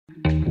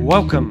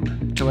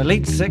Welcome to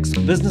Elite 6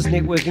 Business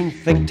Networking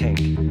Think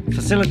Tank,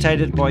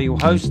 facilitated by your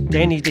host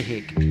Danny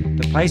DeHeck,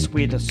 the place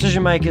where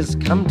decision makers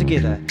come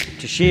together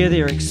to share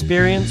their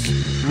experience,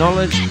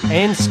 knowledge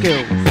and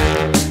skills.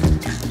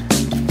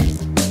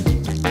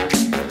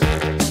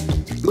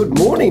 Good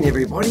morning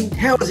everybody,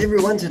 how is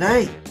everyone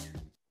today?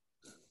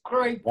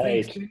 Great,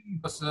 thank you.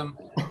 Awesome.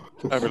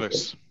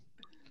 Fabulous.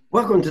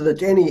 Welcome to the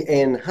Danny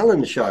and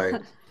Helen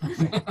show.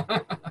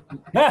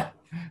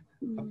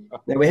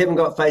 Now, we haven't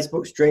got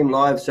Facebook Stream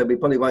Live, so we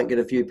probably won't get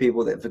a few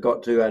people that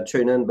forgot to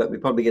tune in, but we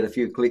probably get a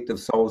few collective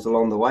souls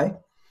along the way.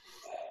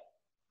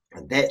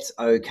 And that's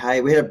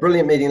okay. We had a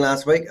brilliant meeting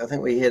last week. I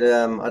think we had,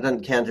 I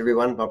didn't count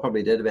everyone, I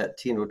probably did, about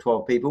 10 or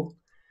 12 people.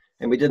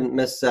 And we didn't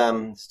miss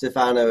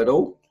Stefano at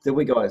all, did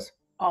we, guys?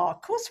 Oh,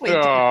 of course we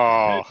did.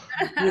 Oh,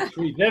 Yes,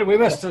 we did. We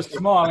missed a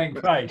smiling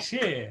face,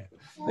 yeah.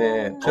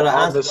 Yeah. Should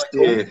I answer?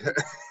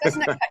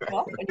 Doesn't it kick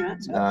off when you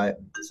answer? No,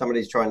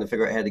 somebody's trying to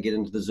figure out how to get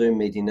into the Zoom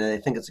meeting. They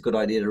think it's a good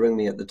idea to ring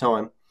me at the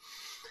time.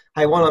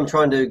 Hey, while I'm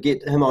trying to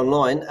get him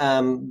online,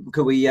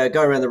 could we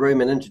go around the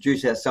room and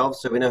introduce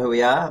ourselves so we know who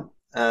we are?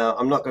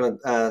 I'm not going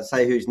to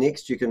say who's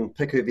next. You can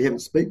pick who if you haven't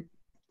speak.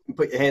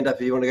 Put your hand up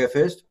if you want to go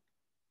first.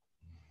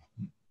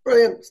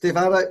 Brilliant.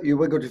 Stefano, you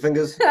wiggled your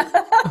fingers.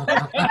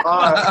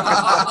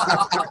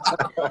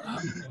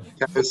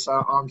 Okay,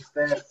 so I'm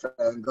Steph,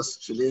 and this is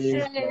Julie,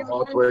 my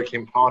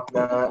hard-working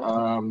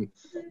partner.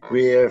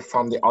 We're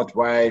from the Odd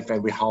Wave,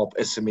 and we help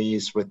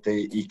SMEs with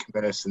the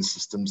e-commerce and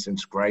systems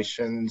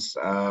integrations,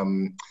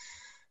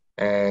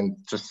 and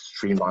just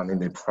streamlining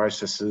their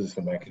processes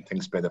and making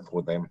things better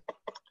for them.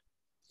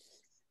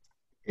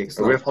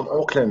 Excellent. We're from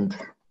Auckland,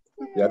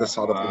 the other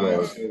side of the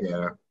world.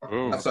 Yeah.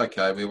 That's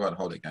okay. We won't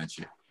hold it against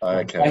you.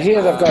 Okay. I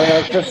hear they've got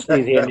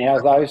electricity there now,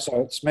 though,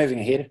 so it's moving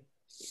ahead.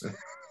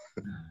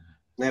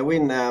 Now,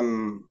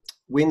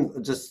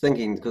 when just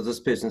thinking, because this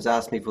person's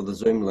asked me for the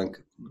Zoom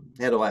link,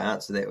 how do I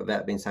answer that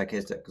without being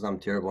sarcastic? Because I'm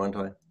terrible, aren't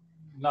I?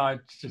 No,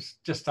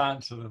 just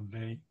answer them,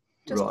 Danny.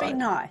 Just be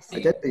nice. I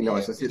did be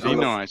nice. I said, be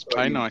nice,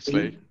 play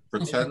nicely.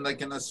 Pretend they're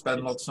going to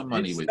spend lots of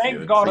money with you.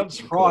 Thank God it's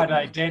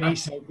Friday, Danny,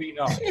 so be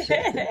nice.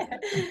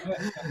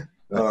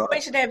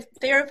 We should have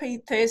Therapy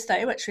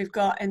Thursday, which we've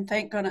got, and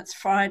thank God it's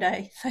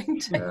Friday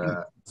thing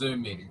too.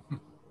 Zoom meeting.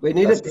 We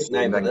need a big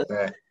name for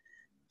this.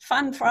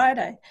 Fun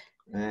Friday.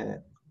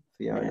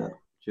 Fiona,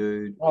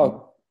 Jude.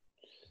 Oh,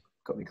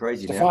 got me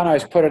crazy now.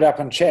 Stefano's put it up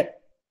in chat.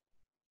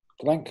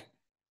 Link.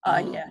 Oh,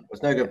 yeah.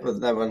 It's no good for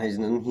that one who's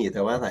in here,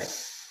 though, are they?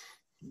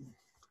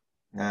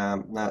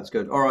 No, it's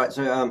good. All right,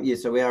 so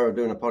so we are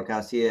doing a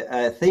podcast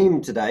here. Theme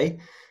today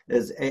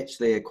is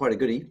actually quite a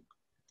goodie.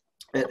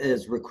 It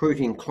is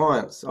recruiting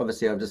clients.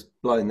 Obviously, I've just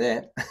blown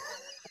that.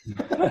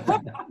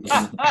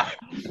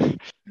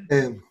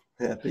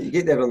 But you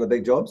get that on the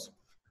big jobs.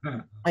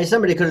 Hey,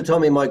 somebody could have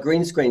told me my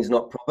green screen's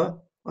not proper.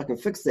 I can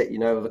fix that,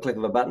 with a click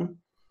of a button.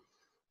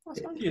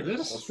 What's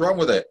wrong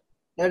with it?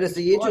 Notice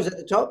the edges at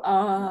the top?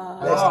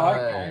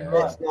 Okay.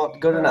 That's not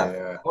good enough.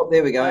 Yeah. Oh,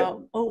 there we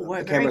go.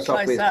 We're The very camera close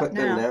software's up clicked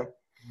in now. now.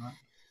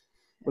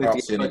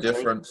 Can't see any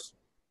difference.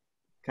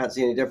 Can't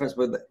see any difference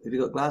with. Have you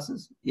got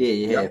glasses? Yeah,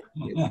 you have.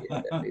 Yeah,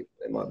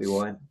 that might be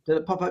why. Did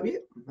it pop up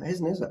yet? It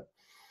hasn't, has it?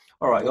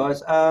 All right,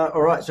 guys.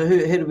 All right. So who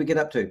did we get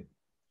up to?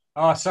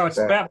 Oh, so it's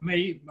about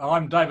me.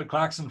 I'm David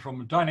Clarkson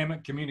from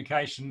Dynamic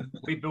Communication.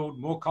 We build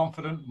more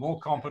confident, more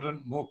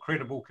competent, more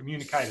credible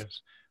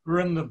communicators. We're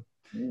in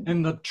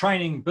the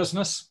training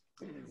business.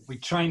 We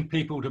train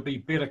people to be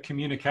better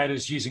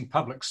communicators using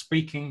public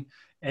speaking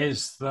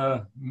as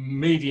the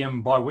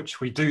medium by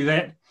which we do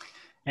that.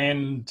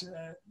 And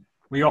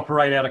we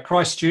operate out of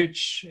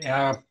Christchurch.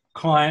 Our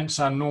clients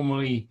are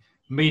normally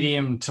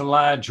medium to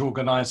large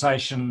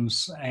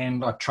organisations,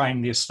 and I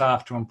train their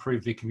staff to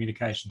improve their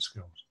communication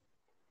skills.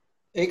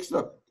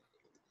 Excellent.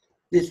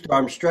 This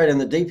time straight in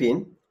the deep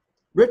end.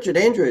 Richard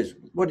Andrews,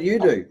 what do you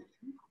do?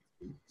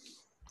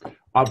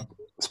 I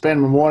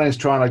spend my mornings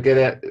trying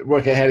to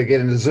work out how to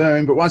get into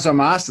Zoom, but once I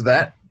master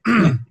that,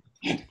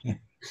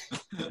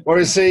 well,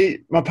 you see,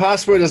 my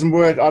password doesn't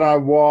work. I don't know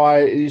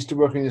why. It used to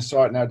work on your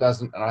site, now it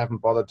doesn't, and I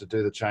haven't bothered to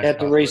do the change. You had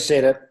to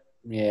reset it.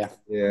 Yeah.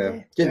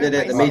 Did that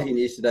at the meeting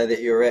yesterday that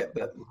you were at,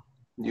 but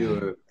you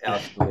were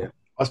out there.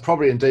 I was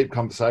probably in deep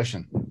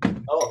conversation.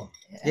 Oh,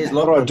 here's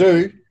What I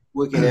do.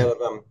 working out of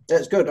them.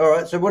 That's good. All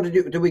right. So what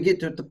did we get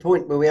to the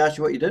point where we asked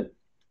you what you did?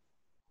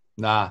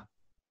 Nah.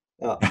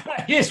 Oh.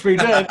 Yes, we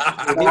did.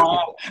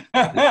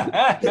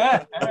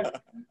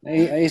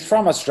 He's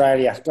from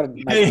Australia.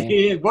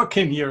 What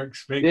can you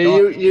expect?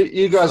 Yeah,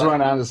 you guys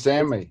won't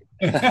understand me.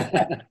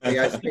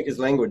 I speak his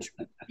language.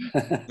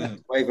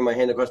 Waving my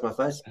hand across my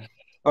face.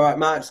 All right,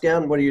 Mark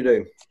Scown, what do you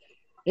do?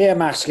 Yeah,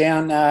 Mark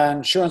Scown,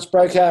 insurance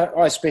broker.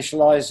 I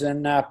specialise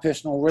in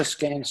personal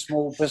risk and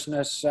small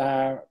business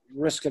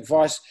risk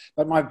advice,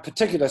 but my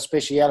particular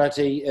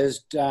speciality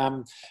is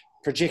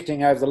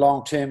projecting over the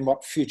long term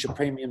what future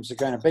premiums are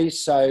going to be.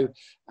 So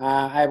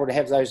able to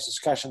have those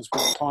discussions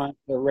with clients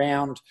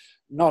around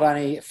not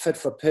only fit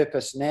for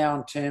purpose now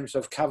in terms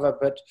of cover,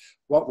 but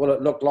what will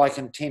it look like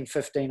in 10,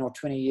 15 or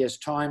 20 years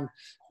time.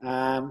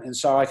 And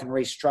so I can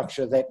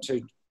restructure that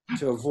to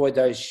to avoid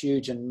those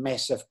huge and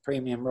massive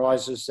premium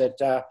rises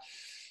that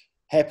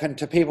happen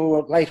to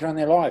people later in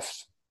their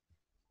lives.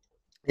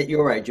 At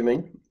your age, you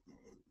mean?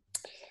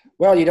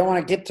 Well, you don't want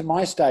to get to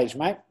my stage,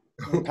 mate.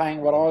 I'm paying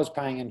what I was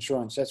paying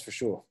insurance, that's for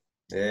sure.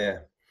 Yeah.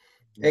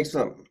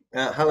 Excellent.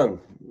 Helen.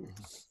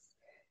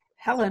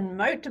 Helen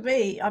Moat to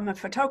be. I'm a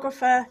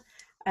photographer,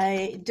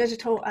 a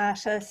digital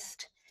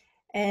artist,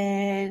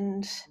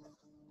 and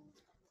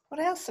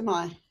what else am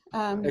I?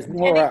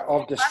 Ignore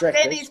of distractors.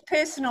 Danny's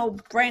personal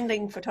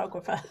branding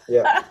photographer.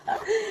 Yeah.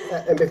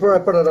 And before I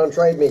put it on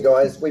Trade Me,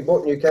 guys, we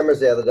bought new cameras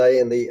the other day,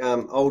 and the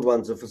old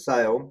ones are for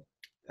sale.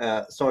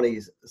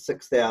 Sony's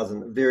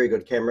 6000, very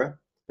good camera.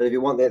 But if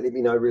you want that, let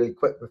me know really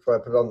quick before I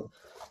put it on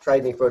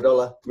Trade Me for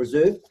 $1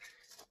 reserve.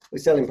 We're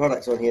selling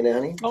products on here now,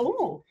 honey.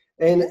 Oh.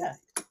 And it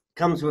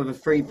comes with a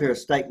free pair of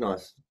steak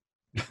knives.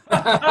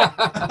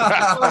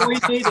 Oh, we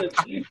need it.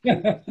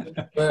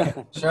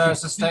 Show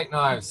us the steak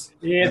knives.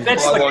 Yeah,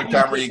 that's Buy the one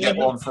camera, you get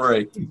one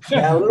free.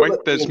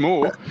 Wait, there's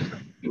more.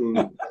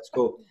 That's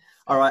cool.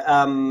 All right,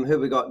 who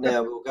we got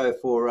now? We'll go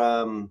for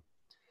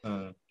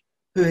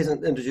who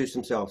hasn't introduced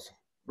themselves?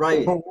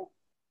 Raymond.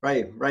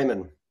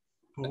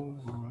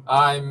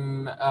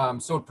 I'm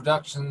Sword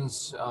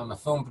Productions. I'm a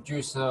film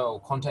producer or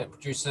content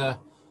producer.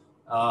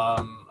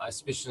 I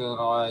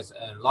specialize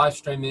in live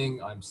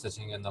streaming. I'm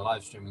sitting in the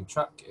live streaming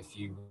truck. If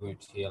you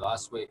weren't here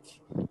last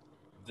week,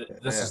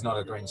 this is not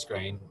a green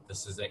screen.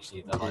 This is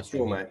actually the live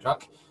streaming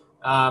truck.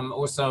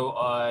 Also,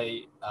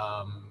 I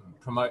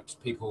promote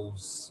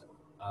people's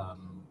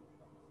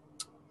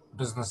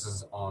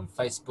businesses on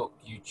Facebook,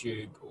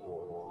 YouTube,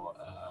 or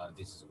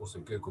there's also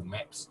Google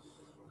Maps.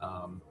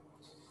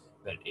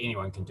 But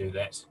anyone can do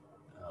that.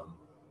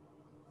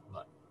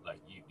 Like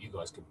you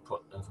guys could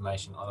put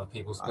information on other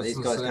people's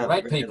businesses and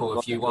rate people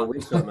if you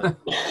want.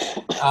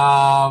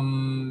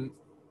 I'm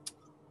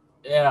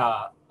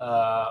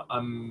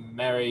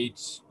married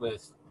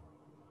with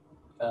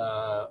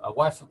a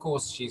wife, of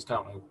course. She's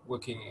currently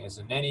working as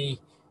a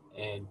nanny,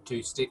 and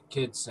 2 step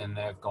kids, and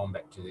they've gone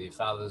back to their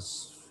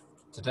fathers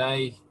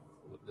today.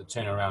 The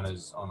turnaround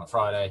is on a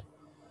Friday.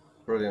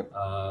 Brilliant.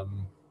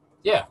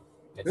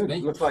 That's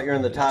me. Looks like you're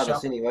in the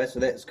TARDIS anyway, so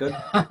that's good.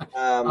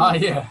 Oh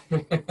yeah,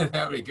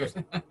 that'll be good.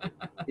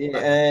 Yeah,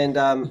 and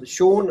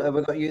Sean, have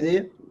we got you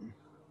there?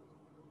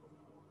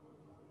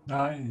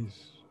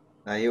 Nice.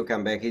 No, he'll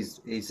come back. He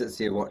sits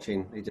here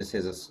watching. He just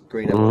has a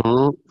screen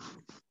up.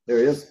 There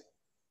he is.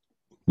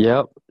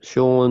 Yep,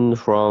 Sean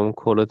from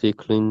Quality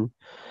Clean,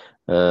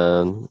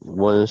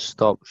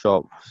 one-stop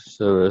shop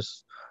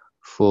service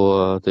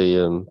for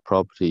the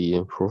property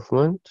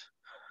improvement.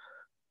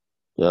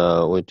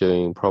 We're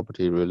doing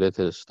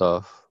property-related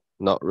stuff,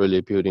 not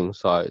really building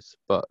sites,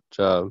 but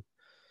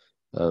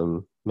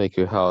make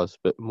your house a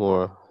bit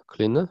more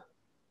cleaner.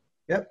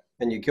 Yep,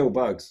 and you kill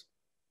bugs.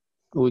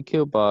 We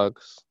kill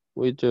bugs.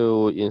 We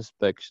do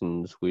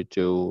inspections. We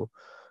do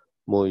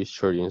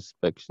moisture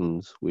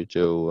inspections. We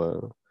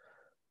do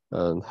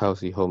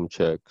healthy home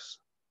checks,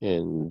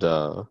 and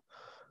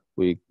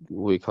we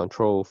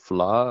control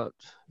flood.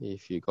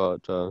 If you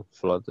got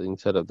flood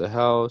inside of the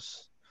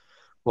house,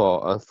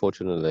 well,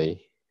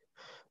 unfortunately,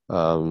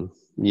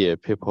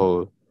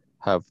 people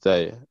have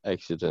that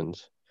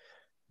accident.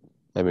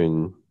 I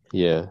mean,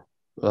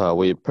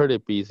 we're pretty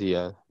busy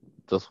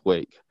this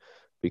week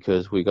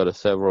because we got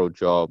several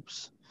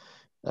jobs.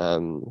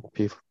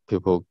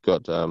 People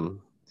got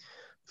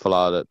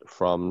flooded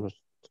from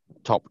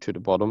top to the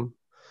bottom.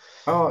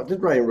 Oh, it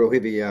did rain real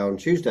heavy on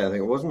Tuesday, I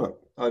think it wasn't it?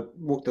 I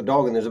walked the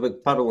dog and there's a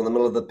big puddle in the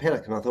middle of the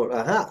paddock, and I thought,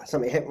 aha,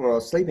 something happened when I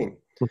was sleeping.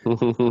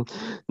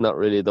 Not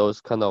really those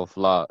kind of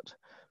flood,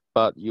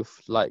 but you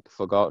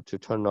forgot to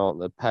turn on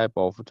the tap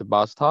of the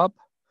bathtub,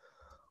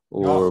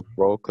 or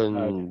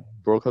broken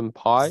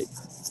pipe.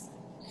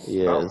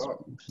 Yeah, it's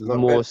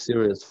more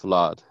serious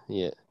flood.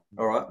 Yeah.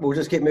 All right, we'll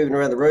just keep moving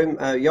around the room.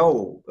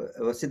 Yo,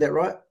 have I said that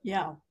right?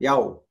 Yeah.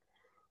 Yo.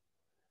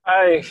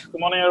 Hi, good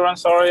morning, everyone.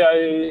 Sorry,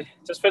 I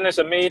just finished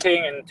a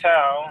meeting in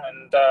town,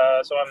 and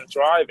so I'm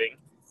driving.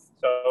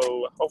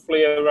 So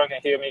hopefully everyone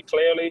can hear me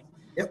clearly.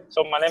 Yep.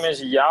 So my name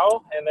is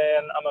Yao, and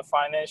then I'm a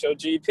financial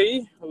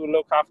GP who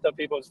look after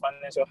people's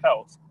financial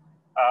health.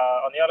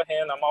 On the other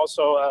hand, I'm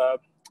also a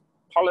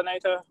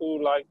pollinator who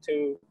like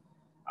to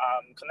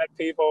connect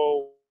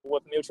people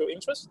with mutual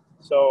interest.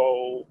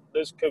 So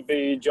this could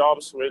be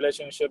jobs,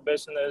 relationship,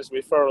 business,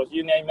 referrals,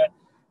 you name it.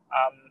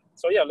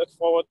 So yeah, look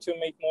forward to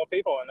meet more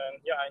people, and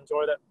then I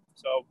enjoyed it.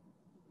 So.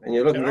 And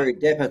you're looking very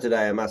dapper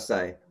today, I must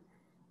say.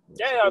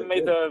 Yeah, I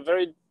made a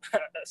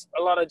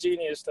lot of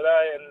genius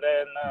today, and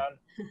then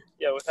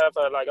we have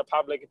a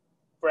public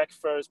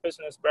breakfast,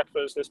 business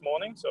breakfast this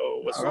morning, so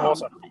it was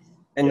awesome.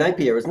 And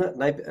Napier, isn't it?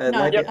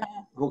 Napier,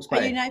 Hawke's Bay.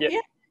 Are you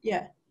Napier?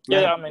 Yeah.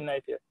 Yeah, I'm in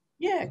Napier.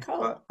 Yeah,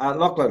 cool.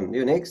 Lachlan,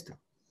 you're next.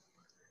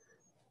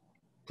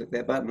 Click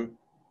that button.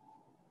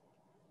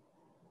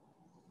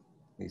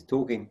 He's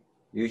talking.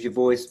 Use your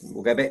voice.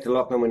 We'll go back to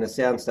Lachlan when the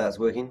sound starts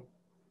working.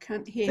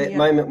 Can't hear that you.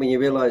 moment when you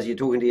realise you're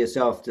talking to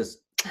yourself,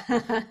 just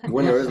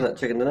winner, isn't it?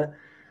 Chicken dinner.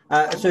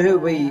 So who are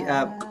we?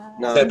 No.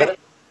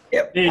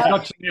 Yep. Yeah,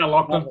 got you now,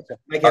 Lachlan.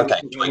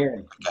 Okay,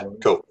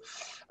 cool.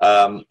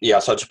 Yeah,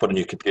 so I just put a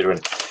new computer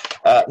in.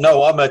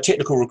 No, I'm a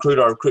technical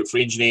recruiter. I recruit for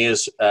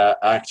engineers,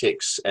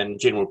 architects, and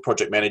general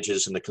project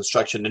managers in the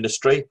construction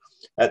industry.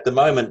 At the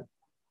moment,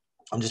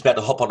 I'm just about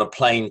to hop on a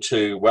plane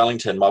to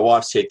Wellington. My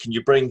wife said, can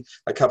you bring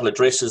a couple of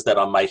dresses that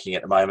I'm making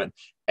at the moment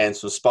and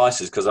some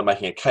spices because I'm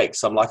making a cake.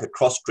 So I'm like a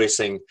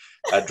cross-dressing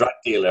drug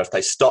dealer if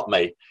they stop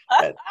me.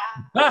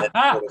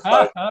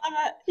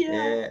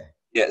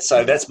 Yeah,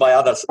 so that's my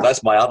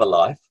other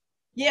life.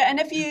 Yeah, and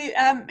if you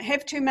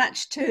have too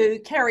much to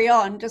carry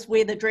on, just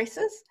wear the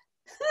dresses.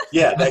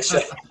 Yeah, that's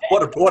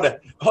what a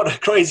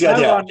crazy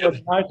idea. No one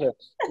would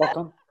notice.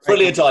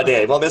 Brilliant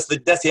idea. Well, that's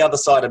the other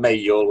side of me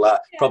you'll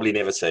probably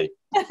never see.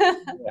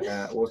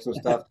 Awesome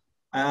stuff.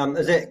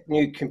 Is that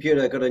new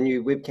computer got a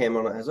new webcam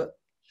on it? Has it?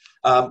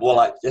 Well,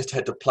 I just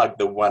had to plug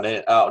the one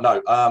in. Oh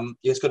no,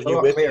 yeah, it's got a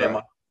new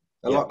webcam.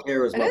 A lot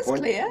clearer is my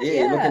point. Clear,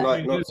 yeah, you're looking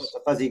like not such a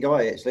fuzzy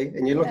guy actually,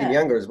 and you're looking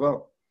younger as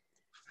well.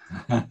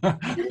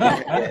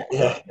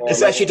 Yeah.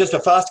 It's actually just a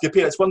fast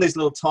computer. It's one of these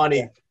little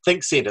tiny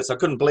think centers. I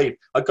couldn't believe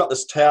I got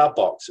this tower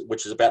box,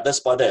 which is about this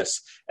by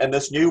this, and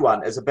this new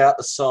one is about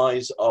the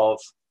size of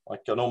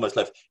like an almost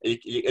left.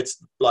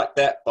 It's like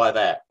that by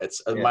that.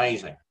 It's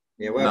amazing.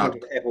 Yeah,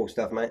 welcome to Apple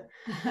stuff, mate.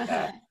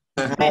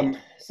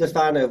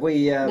 Stefano, have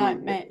we? No,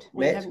 Matt.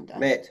 We haven't done.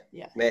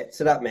 Matt,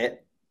 sit up,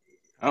 Matt.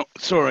 Oh,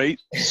 sorry.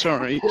 Just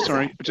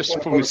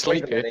falling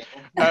asleep here.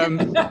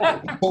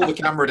 Pull the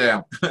camera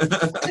down.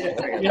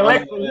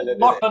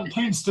 Lachlan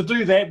tends to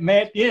do that,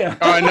 Matt. Yeah.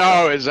 I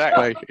know,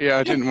 exactly. Yeah,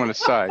 I didn't want to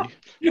say.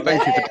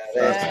 Thank you.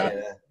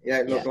 You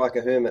don't look like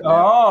a hermit.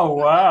 Oh,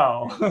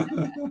 wow.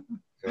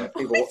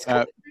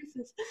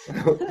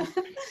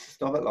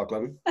 Stop it,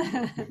 Lachlan.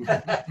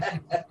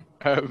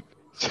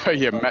 So,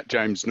 yeah, Matt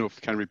James,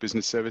 North Canterbury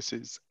Business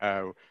Services,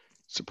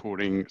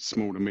 supporting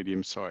small and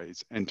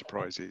medium-sized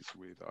enterprises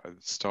with either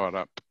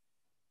startup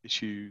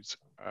issues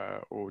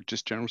or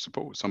just general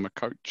support. So I'm a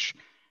coach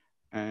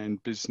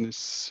and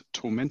business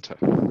tormentor.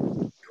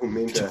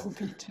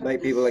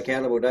 Make people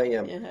accountable, don't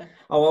you? Yeah.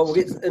 Oh, well, we'll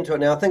get into it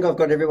now. I think I've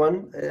got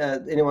everyone.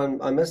 Anyone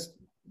I missed?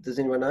 Does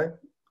anyone know?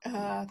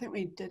 I think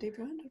we did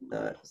everyone.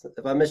 No.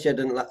 If I missed you,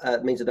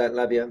 it means I don't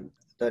love you.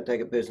 Don't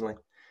take it personally.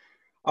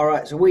 All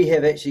right, so we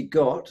have actually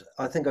got,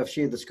 I think I've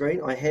shared the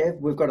screen.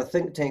 We've got a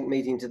think tank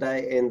meeting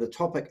today, and the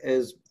topic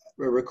is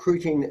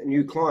recruiting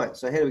new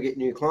clients. So how do we get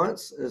new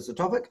clients is the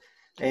topic.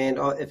 And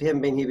if you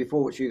haven't been here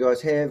before, which you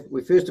guys have,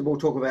 we first of all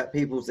talk about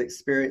people's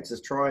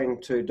experiences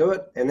trying to do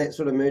it, and that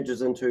sort of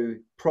merges into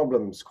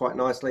problems quite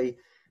nicely.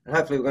 And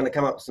hopefully we're going to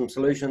come up with some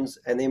solutions,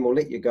 and then we'll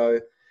let you go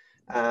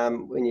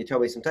when you tell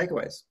me some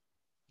takeaways.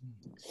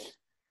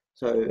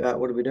 So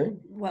what are we doing?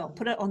 Well,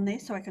 put it on there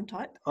so I can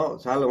type. Oh,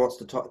 so Helen wants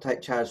to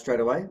take charge straight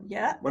away.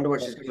 Yeah. Wonder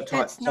what she's going to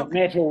type. So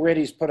Matt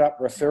already's put up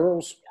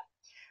referrals.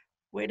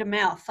 Word of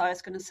mouth, I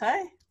was going to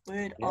say.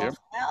 Word of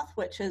mouth,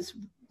 which is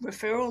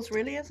referrals,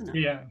 really, isn't it?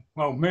 Yeah.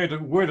 Well,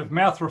 word of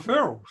mouth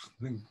referrals.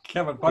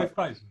 Covered both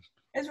bases.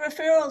 Is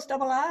referrals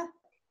double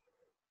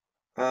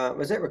R?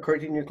 Was that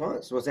recruiting new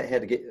clients? Or was that how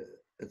to get?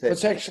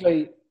 It's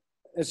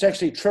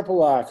actually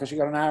triple R because you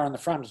got an R on the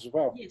front as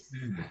well. Yes.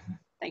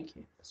 Thank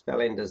you.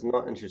 Spelling does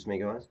not interest me,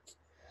 guys.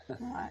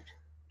 Right.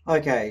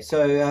 Okay,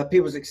 so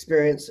people's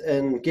experience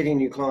in getting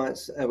new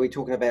clients. Are we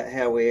talking about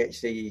how we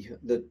actually,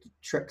 the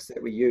tricks that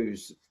we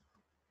use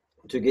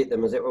to get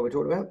them? Is that what we're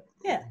talking about?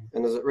 Yeah.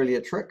 And is it really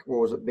a trick,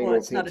 or is it being? Well,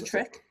 it's not a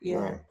trick. Yeah.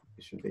 No,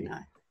 it should be.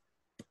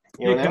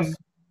 No.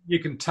 You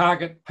can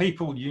target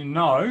people you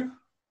know.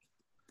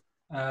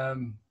 How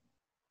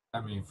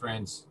many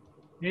friends?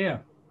 Yeah.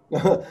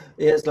 Yeah,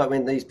 it's like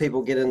when these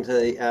people get into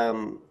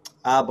the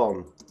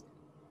Arbonne,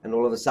 and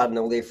all of a sudden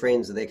all their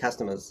friends are their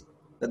customers.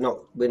 But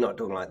we're not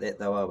talking like that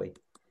though, are we?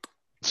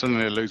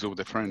 Suddenly they lose all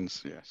their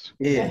friends, yes.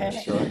 Yeah,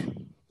 that's right.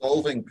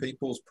 Solving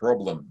people's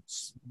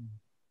problems.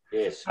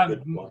 Yes.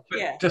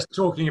 Just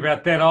talking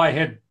about that, I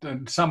had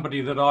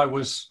somebody that I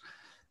was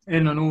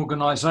in an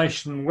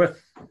organisation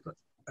with,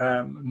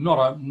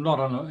 not in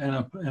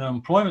an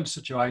employment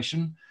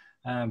situation,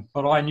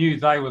 but I knew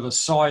they were the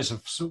size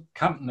of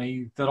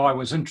company that I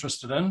was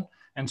interested in,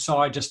 and so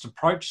I just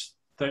approached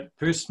that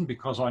person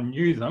because I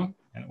knew them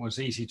and it was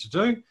easy to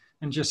do,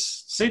 and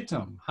just said to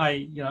them,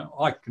 hey,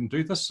 I can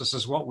do this. This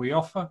is what we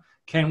offer.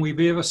 Can we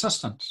be of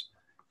assistance?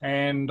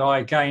 And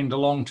I gained a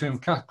long-term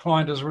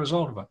client as a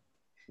result of it.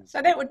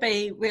 So that would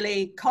be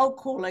really cold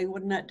calling,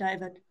 wouldn't it,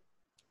 David?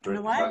 In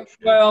a way?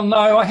 Well,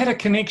 no, I had a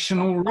connection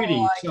already.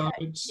 Oh, okay. So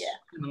it's,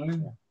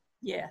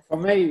 Yeah. For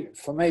me,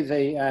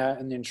 the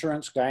in the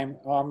insurance game,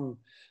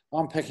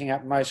 I'm picking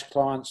up most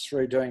clients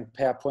through doing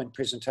PowerPoint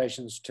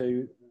presentations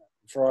to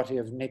a variety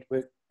of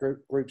network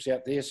groups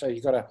out there. So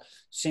you've got a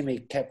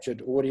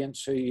semi-captured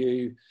audience who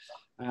you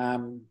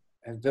have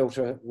built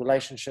a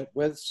relationship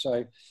with.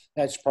 So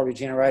that's probably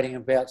generating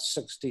about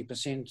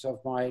 60% of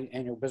my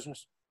annual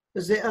business.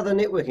 Is there other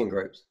networking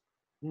groups?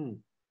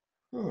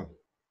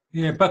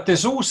 Yeah, but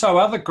there's also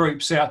other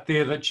groups out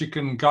there that you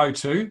can go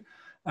to,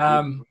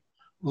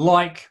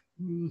 like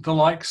the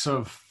likes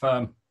of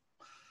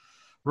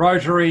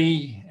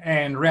Rotary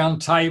and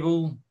Round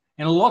Table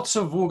and lots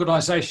of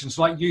organisations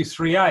like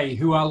U3A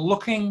who are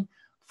looking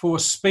for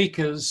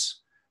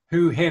speakers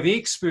who have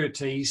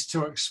expertise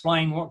to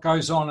explain what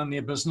goes on in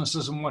their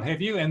businesses and what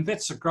have you. And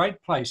that's a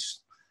great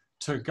place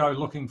to go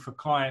looking for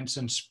clients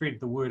and spread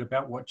the word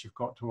about what you've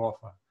got to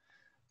offer.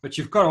 But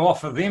you've got to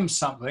offer them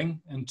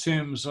something in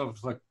terms of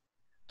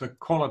the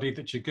quality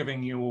that you're giving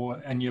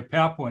in your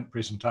PowerPoint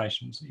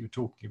presentations that you're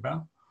talking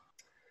about.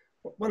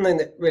 One thing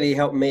that really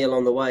helped me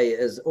along the way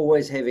is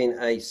always having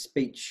a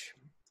speech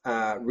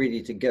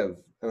ready to give.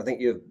 And I think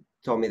you've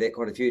told me that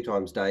quite a few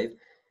times, Dave.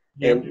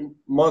 Yep. And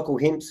Michael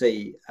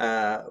Hempsey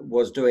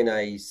was doing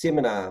a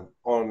seminar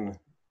on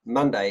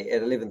Monday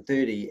at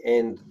 11:30,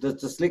 and the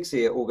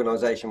dyslexia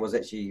organisation was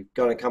actually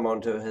going to come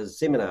on to his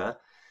seminar,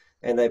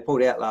 and they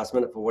pulled out last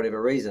minute for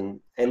whatever reason.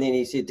 And then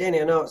he said,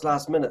 Danny, I know it's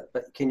last minute,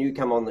 but can you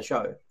come on the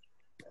show?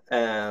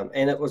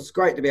 And it was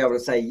great to be able to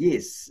say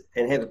yes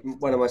and have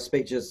one of my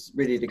speeches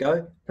ready to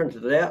go,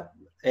 printed it out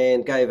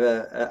and gave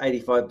a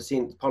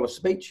 85% polished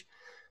speech.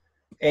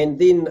 And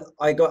then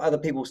I got other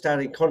people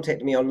started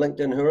contacting me on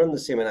LinkedIn who were in the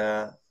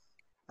seminar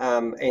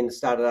and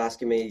started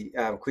asking me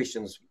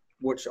questions,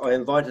 which I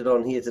invited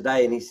on here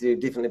today, and he said he'd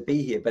definitely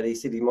be here, but he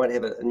said he might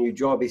have a new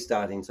job he's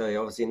starting, so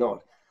obviously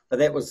not. But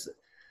that was,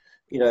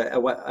 you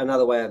know,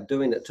 another way of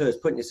doing it too, is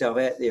putting yourself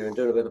out there and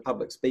doing a bit of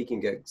public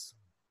speaking gigs.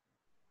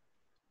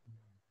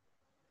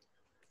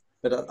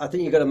 But I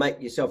think you've got to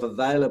make yourself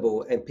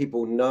available and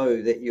people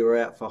know that you're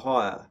out for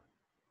hire.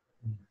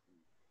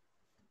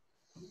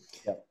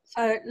 Yep.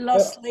 So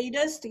lost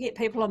leaders to get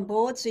people on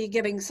board. So you're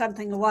giving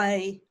something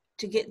away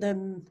to get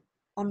them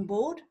on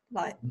board,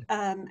 like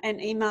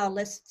and email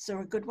lists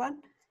are a good one.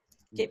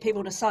 Get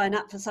people to sign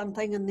up for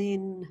something and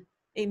then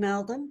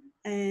email them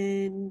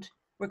and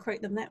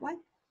recruit them that way.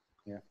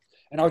 Yeah.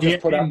 And I'll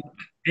just put up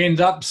and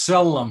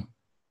upsell them.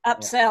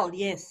 Upsell,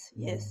 yes,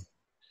 yes.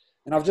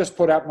 And I've just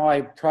put up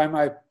my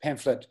promo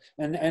pamphlet,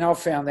 and I've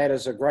found that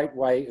as a great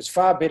way. It's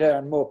far better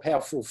and more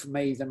powerful for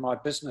me than my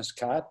business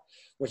card,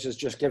 which is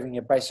just giving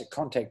you basic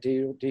contact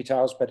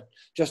details, but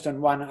just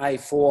in one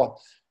A4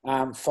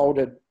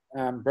 folded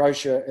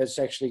brochure, it's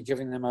actually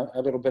giving them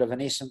a little bit of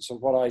an essence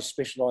of what I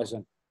specialise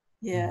in.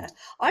 Yeah,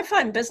 I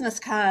find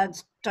business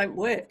cards don't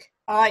work.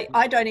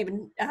 I don't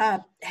even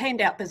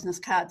hand out business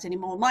cards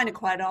anymore. Mine are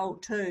quite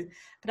old too,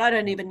 but I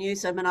don't even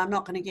use them, and I'm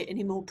not going to get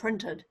any more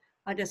printed.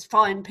 I just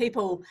find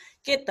people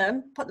get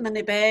them, put them in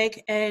their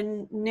bag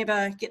and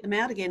never get them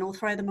out again or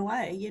throw them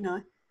away, you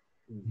know.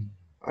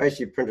 I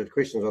actually printed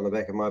questions on the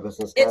back of my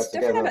business cards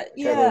to gave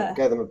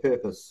them a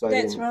purpose. So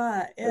that's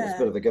right, yeah. It's a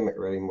bit of a gimmick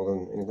really more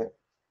than anything.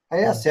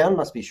 Hey, our sound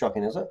must be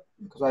shocking, is it?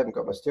 Because I haven't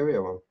got my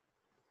stereo on.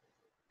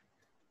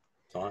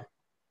 Sorry.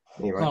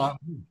 Anyway.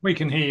 We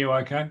can hear you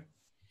okay.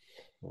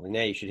 Well,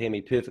 now you should hear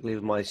me perfectly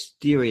with my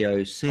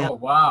stereo sound. Oh,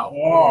 wow.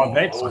 Oh,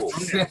 that's what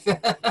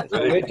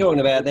we're talking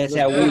about. That's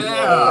how we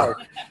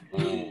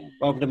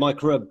welcome to my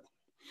crib.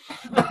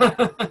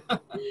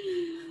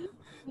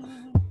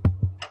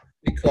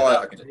 Be quiet,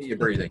 I can hear you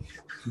breathing.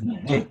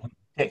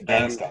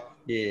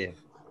 Yeah.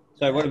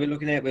 So what are we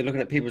looking at? We're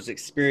looking at people's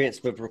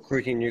experience with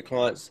recruiting new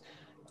clients.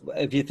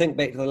 If you think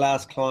back to the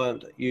last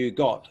client you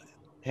got,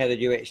 how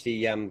did you actually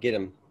get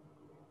him?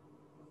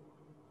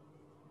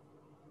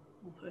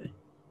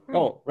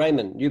 Oh,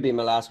 Raymond, you be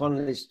my last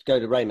one. Let's go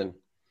to Raymond.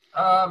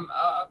 How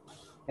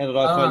did I don't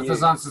know if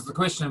this answers the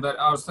question, but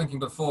I was thinking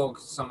before,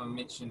 because someone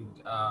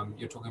mentioned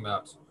you're talking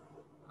about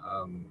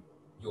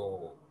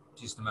your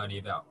testimony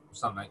about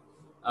something.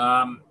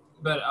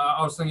 But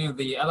I was thinking of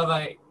the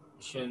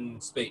elevation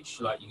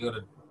speech, like you got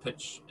to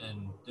pitch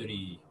in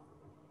 30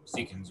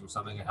 seconds or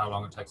something, and how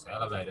long it takes the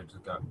elevator to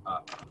go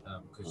up.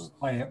 Because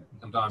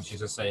sometimes you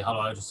just say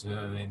hello, and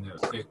then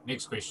the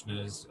next question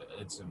is,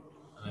 it's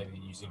maybe a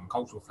New Zealand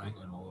cultural thing,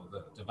 and all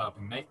the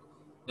developing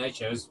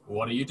natures,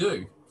 what do you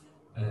do?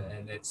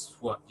 And that's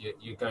what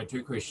you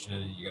go-to question,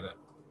 and you got to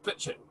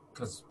pitch it,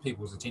 because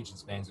people's attention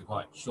spans are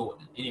quite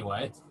short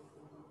anyway.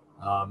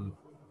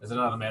 There's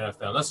another matter if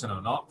they'll listen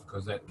or not,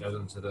 because that goes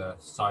into the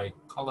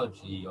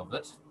psychology of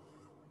it.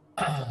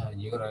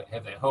 You got to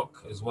have that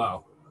hook as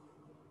well.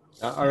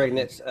 I reckon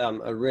that's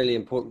a really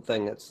important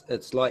thing.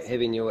 It's like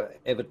having your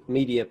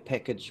media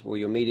package or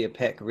your media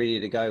pack ready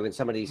to go when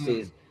somebody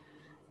says,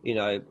 you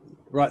know,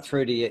 right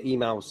through to your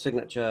email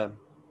signature,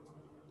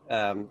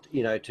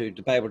 you know, to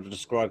be able to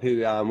describe who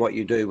you are and what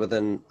you do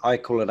within, I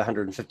call it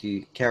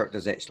 150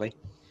 characters actually.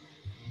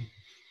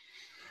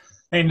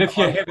 And if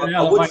you have an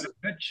elevator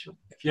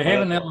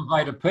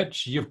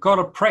pitch, you've got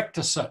to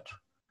practice it.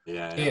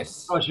 Yeah.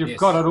 Yes. Because you've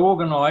got it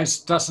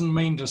organised doesn't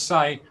mean to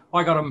say,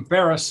 I got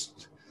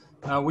embarrassed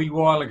a wee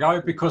while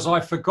ago because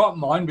I forgot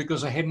mine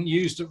because I hadn't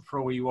used it for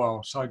a wee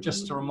while. So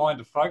just a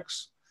reminder,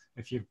 folks,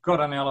 if you've got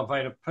an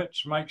elevator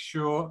pitch, make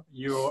sure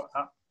you're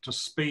up to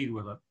speed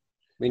with it.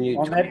 When you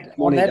on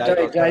that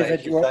day,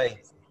 David,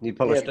 you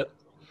polished it.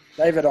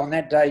 David, on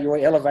that day, your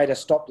elevator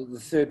stopped at the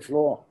 3rd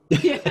floor. No,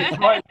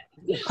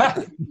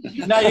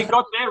 you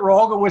got that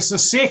wrong. It was the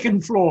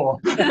 2nd floor.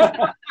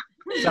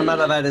 Some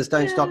elevators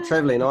don't stop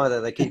travelling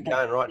either. They keep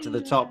going right to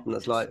the top, and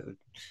it's like.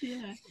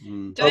 Yeah.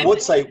 I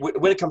would say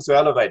when it comes to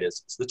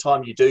elevators, it's the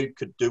time you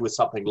could do with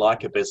something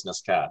like a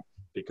business card,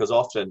 because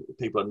often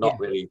people are not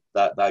really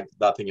they're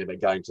thinking about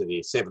going to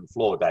the 7th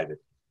floor, David,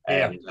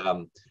 and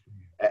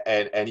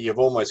and you've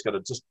almost got to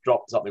just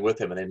drop something with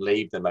them and then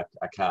leave them a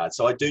card.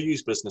 So I do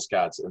use business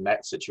cards in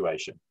that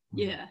situation.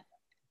 Yeah.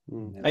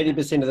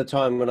 80% of the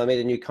time when I meet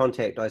a new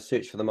contact, I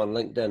search for them on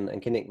LinkedIn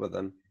and connect with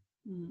them.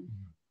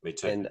 Me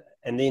too.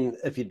 And then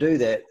if you do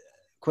that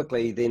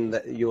quickly, then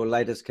your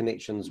latest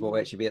connections will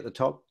actually be at the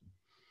top.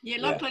 Yeah,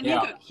 Lachlan,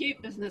 you've got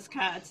cute business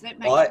cards. That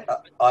makes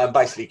I am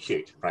basically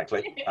cute,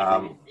 frankly.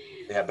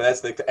 But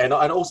that's and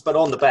also, but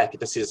on the back it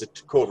just says a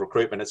core of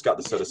recruitment. It's got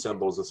the sort of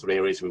symbols of the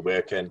areas we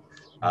work in,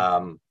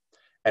 and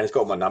it's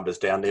got my numbers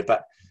down there.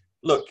 But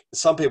look,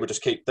 some people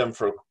just keep them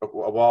for a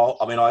while.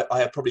 I mean, I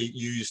have probably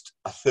used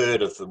a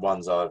third of the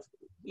ones that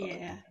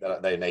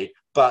they need.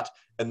 But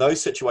in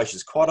those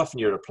situations, quite often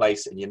you're at a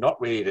place and you're not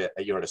really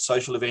you're at a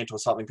social event or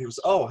something. People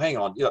say, "Oh, hang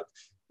on,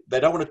 they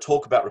don't want to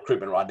talk about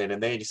recruitment right then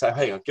and there. You say,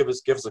 "Hey, give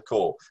us a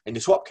call," and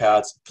you swap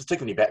cards, stick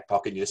them in your back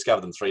pocket, and you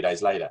discover them 3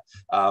 days later.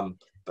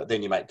 But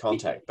then you make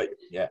contact. But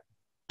yeah.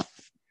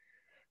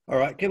 All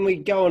right, can we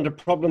go on to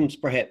problems,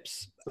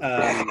 perhaps?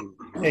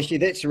 Actually,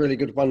 that's a really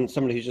good one.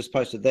 Somebody who's just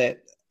posted that,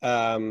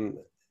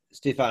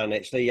 Stefano,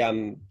 actually,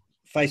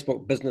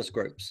 Facebook business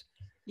groups.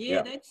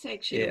 Yeah, that's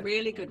actually a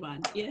really good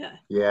one. Yeah.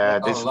 Yeah,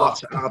 there's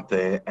lots out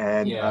there.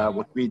 And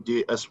what we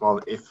do as well,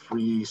 if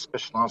we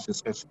specialize in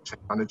sensitive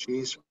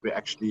technologies, we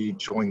actually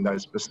join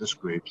those business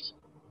groups.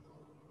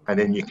 And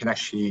then you can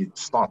actually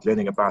start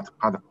learning about the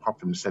kind of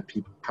problems that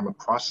people come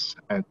across,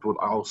 and it will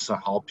also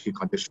help you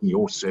condition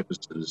your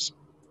services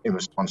in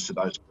response to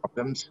those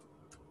problems.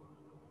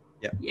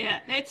 Yeah,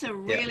 that's a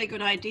really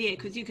good idea,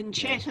 because you can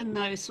chat in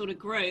those sort of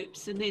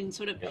groups and then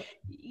sort of,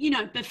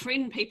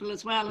 befriend people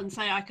as well and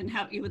say, I can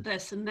help you with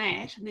this and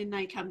that. And then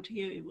they come to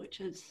you, which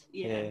is,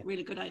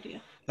 really good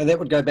idea. And that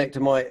would go back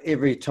to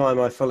every time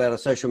I fill out a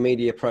social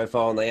media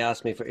profile and they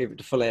ask me to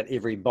fill out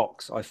every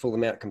box, I fill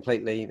them out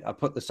completely. I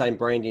put the same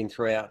branding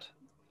throughout,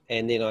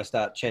 and then I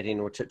start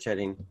chatting or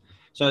chit-chatting.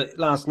 So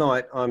last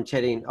night I'm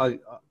chatting,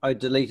 I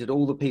deleted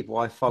all the people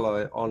I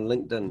follow on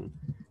LinkedIn,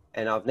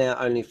 and I'm now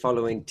only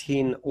following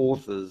 10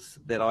 authors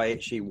that I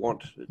actually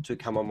want to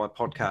come on my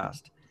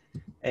podcast.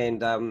 And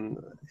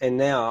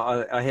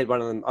now I had one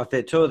of them, I've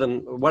had two of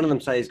them, one of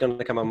them say he's going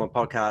to come on my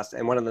podcast,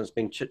 and one of them's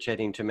been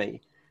chit-chatting to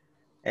me.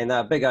 And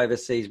they're big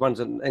overseas, one's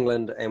in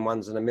England and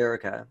one's in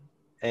America.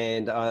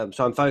 And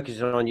so I'm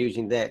focusing on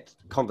using that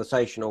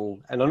conversational,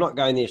 and I'm not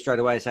going there straight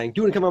away saying, do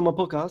you want to come on my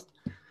podcast?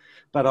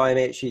 But I'm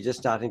actually just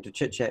starting to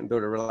chit-chat and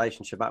build a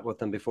relationship up with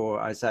them before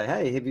I say,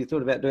 hey, have you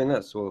thought about doing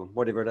this, or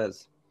whatever it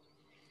is.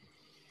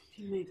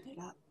 Move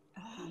that up.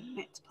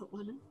 Matt's put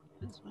one in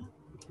as well.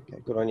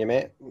 Okay, good on you,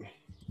 Matt.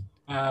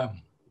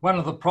 One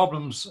of the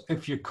problems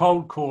if you're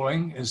cold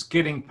calling is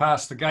getting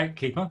past the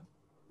gatekeeper.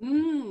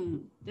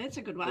 That's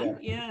a good one.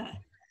 Yeah.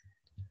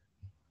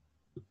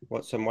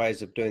 What's some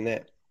ways of doing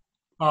that?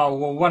 Oh,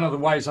 well, one of the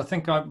ways,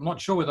 I'm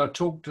not sure whether I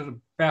talked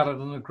about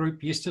it in the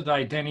group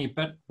yesterday, Danny,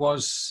 but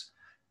was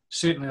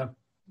certainly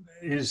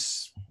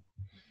is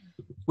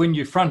when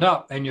you front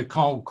up and you're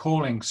cold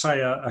calling,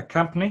 say, a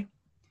company,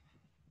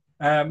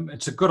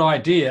 it's a good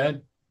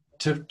idea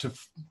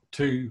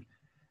to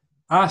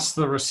ask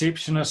the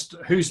receptionist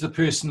who's the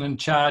person in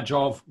charge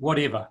of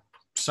whatever.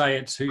 Say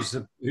it's who's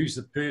the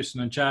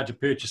person in charge of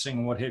purchasing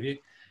or what have you,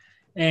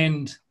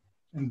 and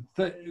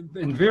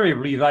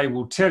invariably they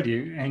will tell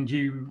you. And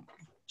you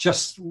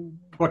just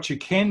what you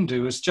can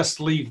do is just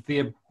leave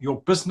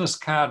your business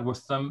card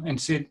with them and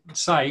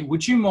say,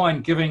 would you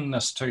mind giving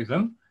this to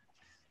them,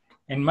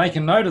 and make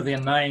a note of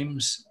their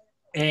names,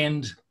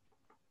 and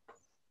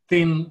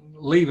then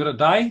leave it a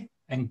day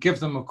and give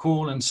them a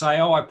call and say,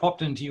 oh, I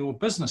popped into your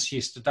business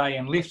yesterday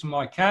and left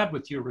my card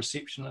with your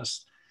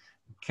receptionist.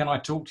 Can I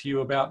talk to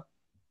you about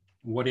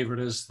whatever it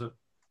is that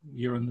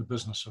you're in the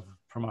business of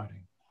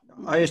promoting?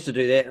 I used to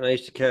do that, and I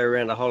used to carry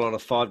around a whole lot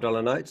of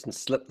 $5 notes and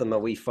slip them a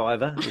wee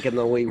 $5 and give them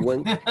a wee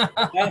wink.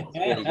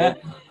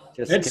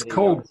 It's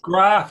called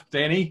graft,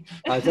 Danny.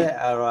 Oh, is that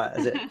all right?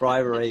 Is it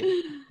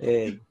bribery?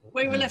 Yeah.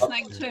 We were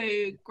listening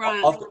to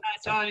Grant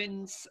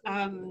Doane's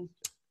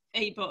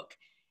ebook,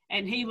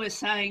 and he was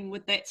saying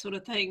with that sort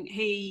of thing,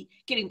 he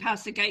getting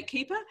past the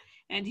gatekeeper,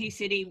 and he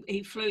said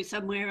he flew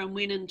somewhere and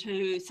went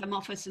into some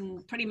office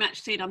and pretty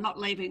much said, I'm not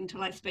leaving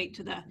until I speak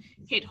to the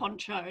head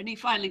honcho. And he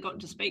finally got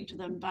to speak to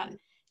them, but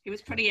he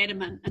was pretty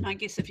adamant. And I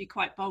guess if you're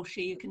quite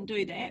bolshy, you can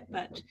do that.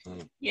 But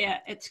yeah,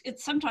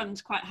 it's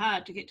sometimes quite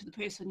hard to get to the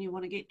person you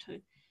want to get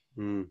to.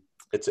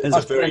 It's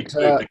a very big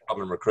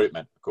problem in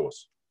recruitment, of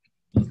course.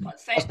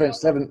 I spent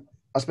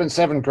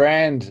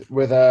 $7,000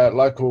 with a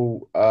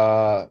local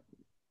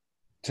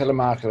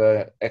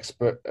telemarketer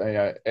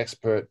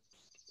expert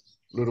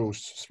little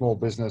small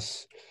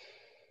business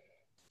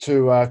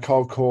to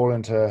cold call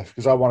into,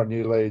 because I wanted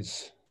new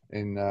leads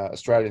in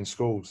Australian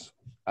schools.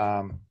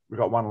 We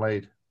got one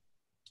lead.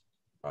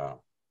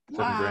 Wow.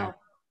 $7,000.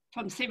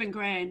 From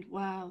 $7,000.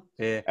 Wow.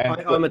 Yeah.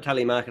 I'm a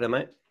telemarketer,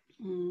 mate.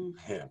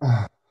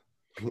 Yeah.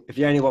 If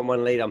you only want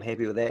one lead, I'm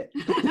happy with that.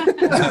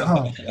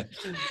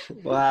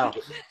 Wow.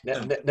 Now,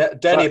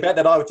 Danny, about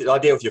that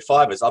idea with your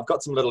fivers, I've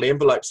got some little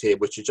envelopes here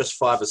which are just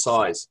fiver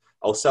size.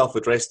 I'll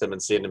self-address them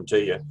and send them to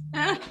you.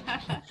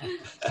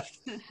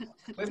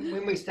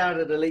 When we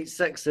started Elite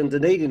 6 in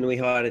Dunedin, we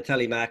hired a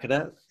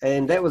telemarketer,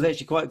 and that was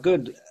actually quite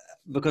good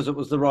because it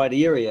was the right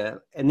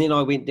area. And then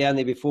I went down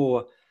there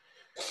before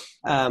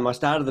I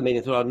started the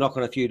meeting, thought I'd knock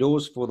on a few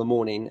doors for the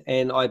morning,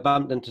 and I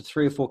bumped into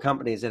 3 or 4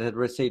 companies that had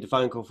received a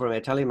phone call from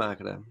our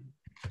telemarketer.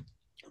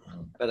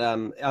 But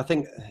I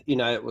think, you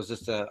know, it was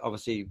just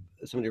obviously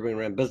somebody ringing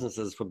around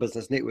businesses for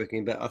business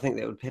networking, but I think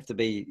that would have to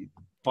be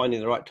finding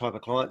the right type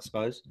of client, I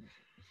suppose.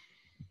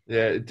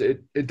 Yeah,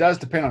 it does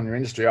depend on your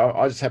industry.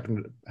 I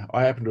happen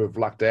to have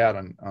lucked out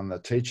on the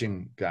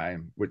teaching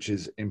game, which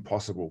is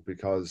impossible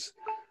because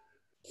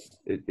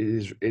it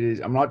is.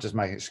 I'm not just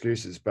making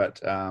excuses,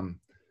 but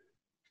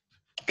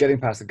getting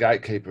past the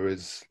gatekeeper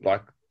is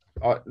like,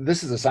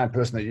 this is the same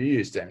person that you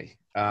used, Danny.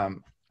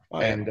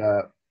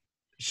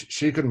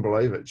 She couldn't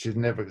believe it. She'd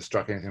never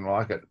struck anything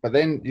like it. But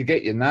then you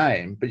get your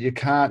name, but you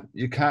can't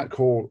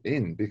call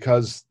in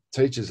because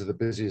teachers are the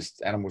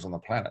busiest animals on the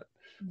planet.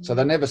 So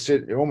they never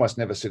you're almost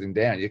never sitting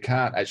down. You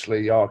can't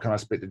actually, can I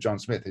speak to John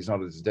Smith? He's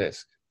not at his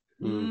desk.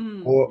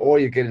 Or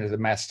you get into the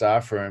math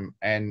staff room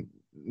and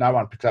no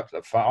one picks up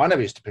the phone. I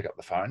never used to pick up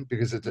the phone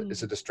because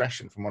it's a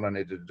distraction from what I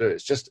needed to do.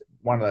 It's just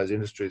one of those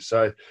industries.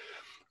 So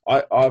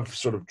I've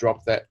sort of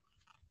dropped that.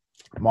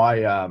 My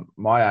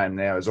aim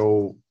now is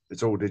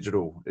it's all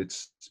digital.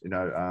 It's,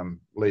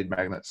 lead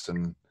magnets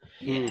and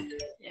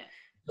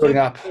building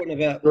up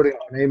an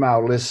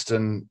email list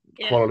and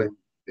quality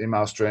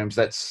email streams.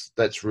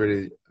 That's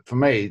really, for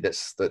me,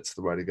 that's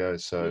the way to go.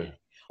 So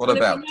what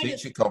about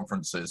teacher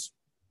conferences?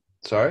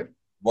 Sorry?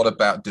 What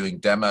about doing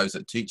demos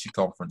at teacher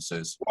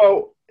conferences?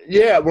 Well,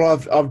 yeah,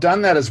 I've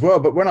done that as well.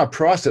 But when I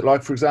priced it,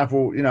 like for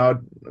example, I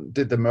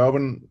did the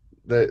Melbourne,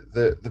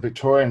 the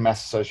Victorian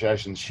Maths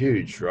Association's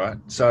huge, right?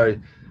 So,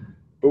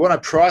 but when I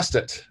priced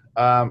it,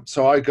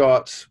 so I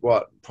got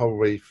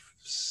probably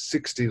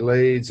 60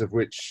 leads, of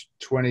which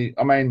 20.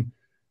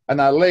 And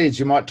they're leads.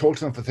 You might talk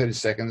to them for 30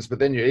 seconds, but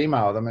then you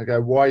email them and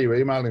go, "Why are you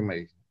emailing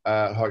me?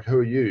 Like, who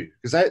are you?"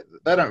 Because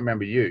they don't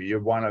remember you.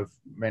 You're one of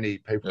many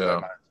people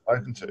that I've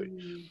spoken to.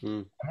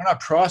 And when I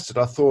priced it,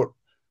 I thought,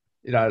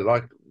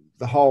 like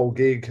the whole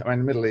gig.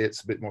 Admittedly,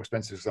 it's a bit more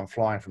expensive because I'm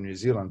flying from New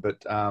Zealand,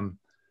 but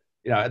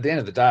at the end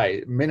of the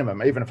day,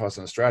 minimum, even if I was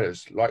in Australia,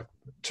 it's like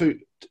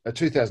a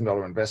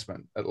 $2,000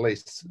 investment at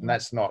least, and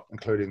that's not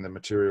including the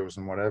materials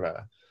and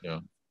whatever. Yeah.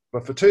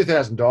 But for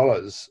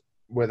 $2,000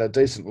 with a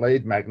decent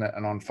lead magnet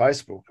and on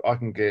Facebook, I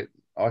can get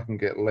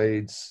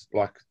leads,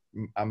 like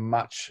a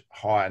much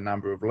higher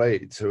number of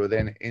leads who are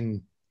then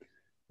in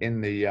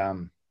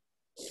the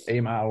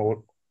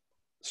email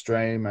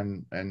stream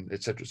and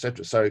et cetera, et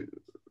cetera. So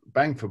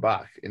bang for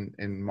buck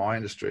in my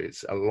industry,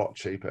 it's a lot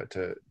cheaper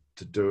to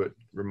do it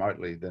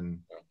remotely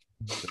than.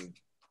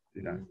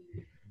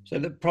 So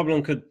the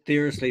problem could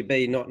theoretically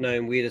be not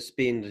knowing where to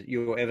spend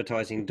your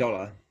advertising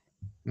dollar,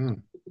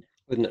 wouldn't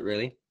it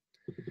really?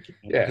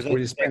 Yeah,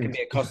 because that can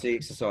be a costly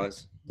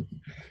exercise.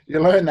 You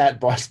learn that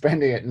by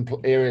spending it in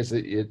areas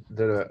that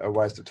are a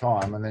waste of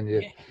time, and then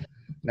you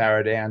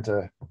narrow down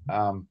to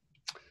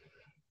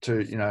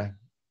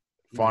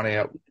finding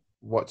out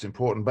what's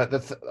important.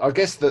 But I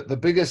guess that the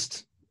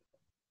biggest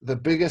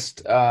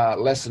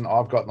lesson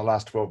I've got in the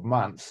last 12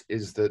 months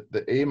is that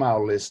the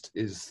email list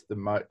is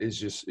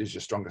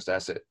your strongest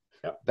asset.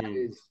 Yep.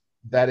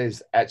 That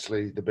is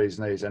actually the bee's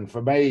knees. And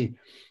for me,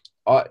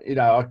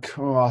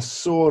 I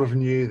sort of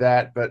knew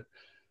that, but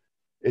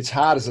it's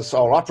hard as a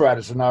sole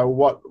operator to know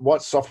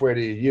what software do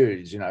you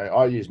use.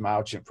 I used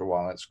MailChimp for a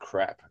while, and it's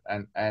crap.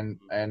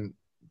 And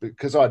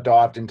because I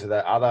dived into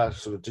that other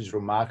sort of digital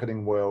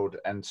marketing world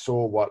and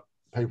saw what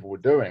people were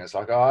doing, it's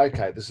like, oh,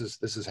 okay, this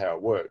is how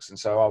it works. And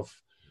so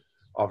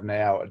I've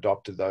now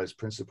adopted those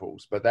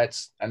principles,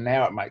 and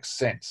now it makes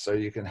sense. So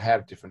you can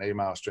have different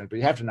email streams, but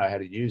you have to know how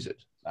to use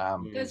it.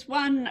 There's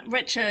one,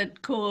 Richard,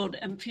 called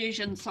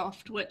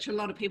Infusionsoft, which a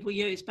lot of people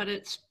use, but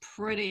it's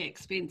pretty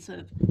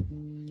expensive.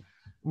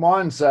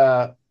 Mine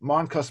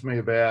cost me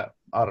about,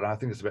 I don't know, I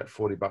think it's about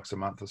 $40 a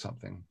month or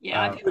something.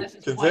 Yeah, I think this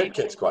is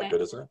ConvertKit's quite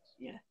good, isn't it?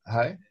 Yeah.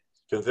 Hey?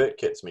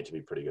 ConvertKit's meant to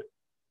be pretty good.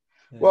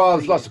 Well,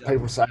 there's lots of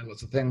people saying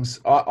lots of things.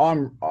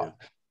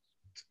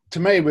 To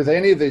me, with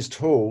any of these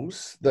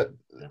tools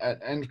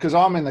and because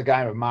I'm in the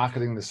game of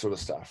marketing this sort of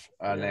stuff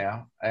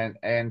now,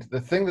 and the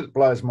thing that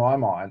blows my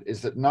mind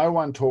is that no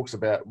one talks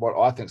about what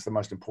I think is the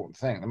most important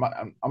thing.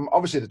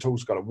 Obviously, the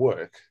tools got to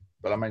work,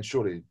 but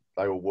surely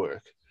they all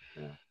work.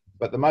 Yeah.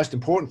 But the most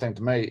important thing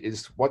to me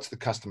is what's the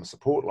customer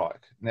support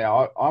like?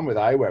 Now, I'm with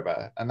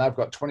Aweber, and they've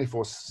got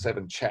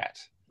 24/7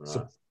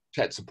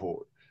 chat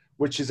support,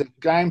 which is a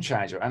game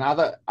changer. And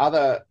other,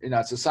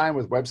 it's the same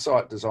with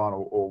website design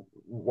or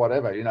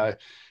whatever.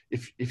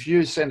 If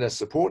you send a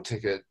support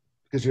ticket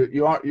because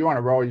you're on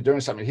a roll, you're doing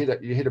something,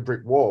 you hit a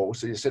brick wall,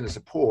 so you send a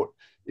support.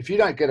 If you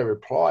don't get a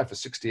reply for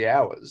 60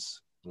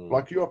 hours,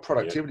 like your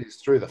productivity is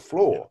through the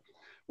floor.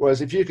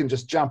 Whereas if you can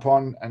just jump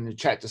on and you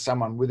chat to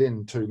someone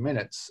within 2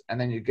 minutes and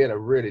then you get a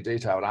really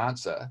detailed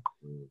answer,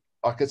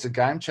 like it's a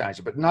game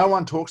changer. But no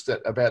one talks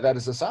about that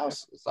as a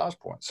sales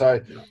point. So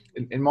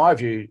in my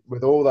view,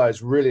 with all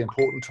those really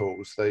important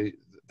tools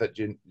that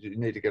you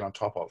need to get on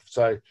top of.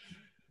 So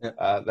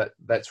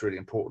that's really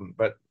important.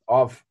 But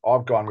I've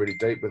gone really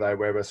deep with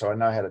Aweber, so I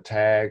know how to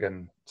tag.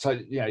 And so,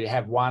 you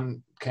have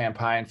one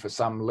campaign for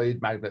some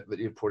lead magnet that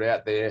you've put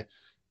out there,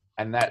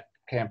 and that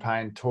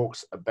campaign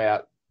talks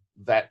about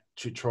that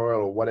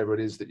tutorial or whatever it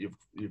is that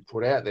you've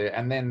put out there,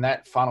 and then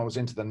that funnels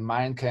into the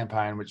main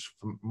campaign, which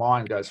for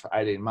mine goes for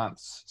 18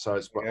 months. So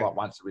it's like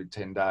once every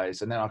 10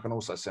 days, and then I can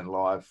also send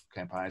live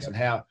campaigns. And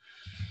how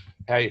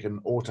you can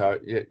auto.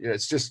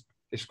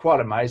 It's quite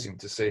amazing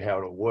to see how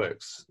it all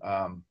works.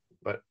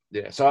 But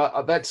yeah,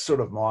 so that's sort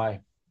of my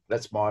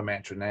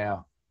mantra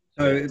now.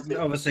 So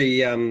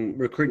obviously,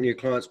 recruiting new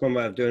clients, one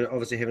way of doing it,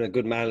 obviously having a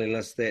good mailing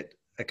list that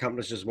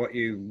accomplishes what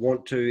you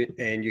want to,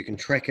 and you can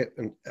track it,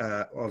 and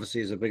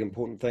obviously is a big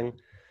important thing.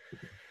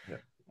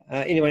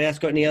 Anyone else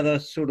got any other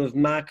sort of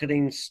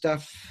marketing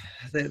stuff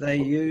that they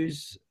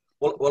use?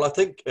 Well, I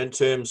think in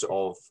terms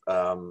of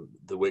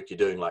the work you're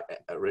doing, like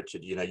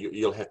Richard,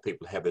 you'll have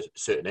people have a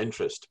certain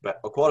interest,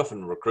 but quite often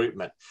in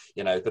recruitment,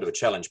 a bit of a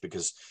challenge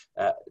because,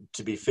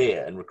 to be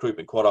fair, in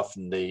recruitment, quite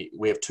often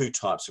we have two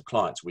types of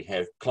clients. We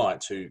have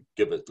clients who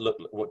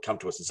come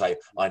to us and say,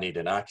 "I need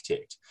an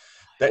architect."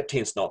 That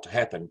tends not to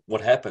happen. What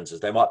happens is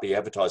they might be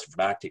advertising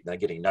for an architect and they're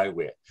getting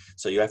nowhere.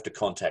 So you have to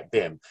contact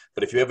them.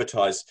 But if you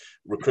advertise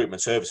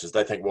recruitment services,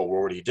 they think, well, we're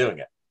already doing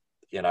it.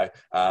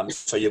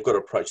 So you've got to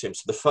approach them.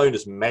 So the phone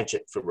is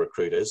magic for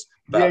recruiters.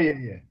 But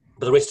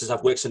But the rest of the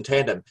stuff works in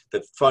tandem.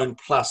 The phone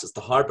plus, it's the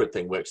hybrid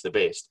thing, works the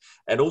best.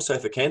 And also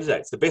for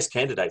candidates, the best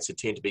candidates who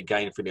tend to be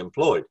gainfully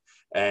employed.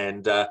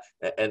 And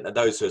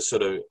those who are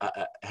sort of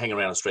hang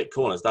around on street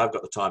corners, they've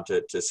got the time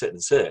to sit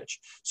and search.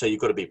 So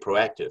you've got to be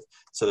proactive.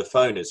 So the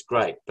phone is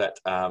great, but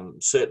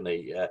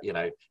certainly,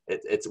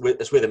 it's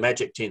where the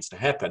magic tends to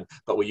happen.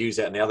 But we use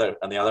that in the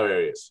other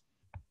areas.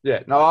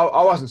 Yeah, no,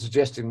 I wasn't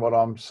suggesting what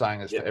I'm saying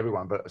is for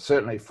everyone, but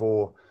certainly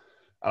and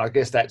I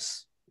guess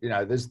that's,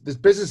 there's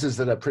businesses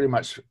that are pretty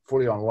much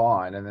fully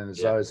online, and then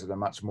there's those that are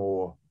much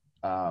more,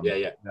 in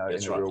the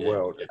real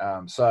world.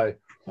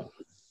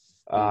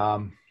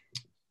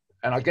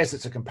 And I guess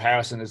it's a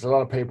comparison. There's a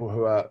lot of people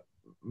who are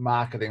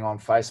marketing on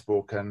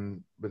Facebook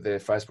and with their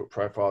Facebook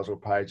profiles or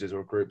pages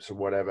or groups or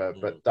whatever,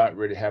 but don't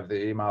really have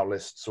the email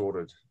list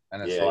sorted.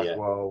 And it's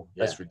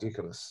that's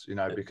ridiculous,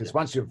 because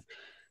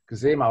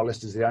because the email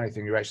list is the only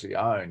thing you actually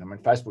own. I mean,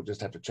 Facebook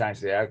just have to change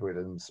the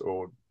algorithms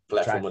or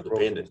platform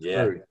independent.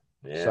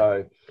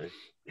 So,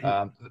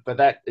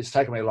 but it's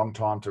taken me a long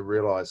time to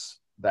realize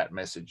that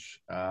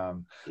message.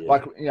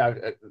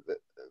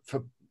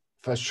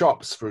 For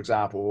shops, for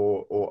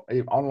example, or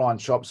online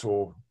shops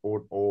or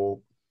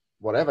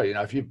whatever,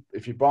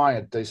 if you're buying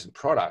a decent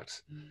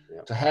product,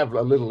 to have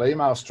a little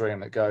email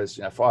stream that goes,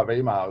 5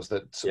 emails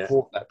that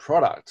support that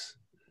product.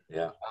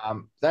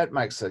 That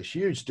makes a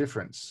huge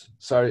difference.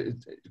 So,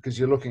 because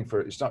you're looking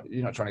for,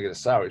 you're not trying to get a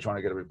sale, you're trying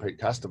to get a repeat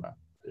customer.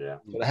 So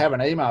to have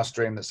an email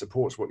stream that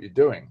supports what you're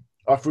doing.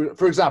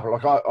 For example,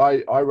 like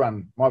I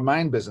run, my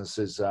main business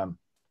is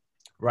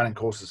running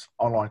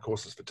online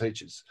courses for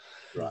teachers,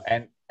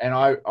 and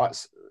I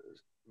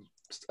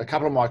a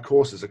couple of my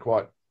courses are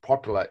quite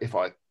popular if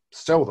I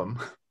sell them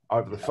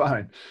over the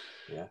phone.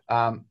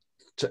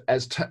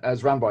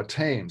 As run by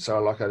teams, so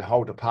like a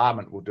whole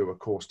department will do a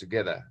course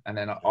together, and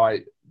then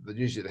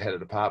usually the head of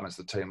department's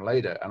the team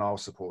leader, and I'll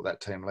support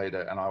that team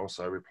leader, and I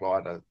also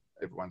reply to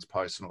everyone's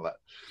posts and all that.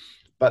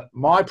 But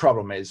my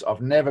problem is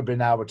I've never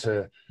been able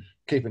to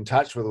keep in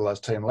touch with all those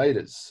team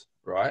leaders,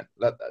 right?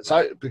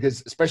 So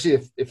because especially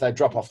if they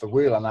drop off the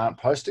wheel and aren't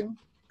posting,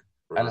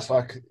 and it's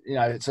like,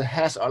 it's a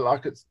hassle.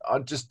 I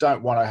just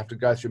don't want to have to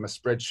go through my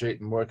spreadsheet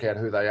and work out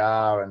who they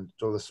are and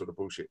all this sort of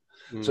bullshit.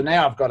 So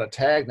now I've got a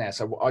tag now.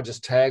 So I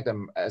just tag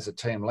them as a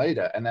team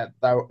leader, and that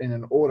they're in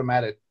an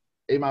automatic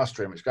email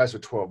stream, which goes for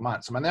 12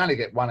 months. I mean, they only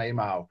get one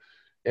email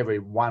every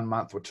 1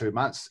 month or 2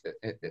 months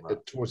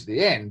towards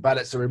the end, but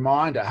it's a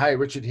reminder, hey,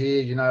 Richard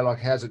here,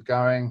 how's it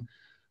going?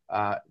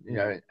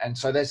 And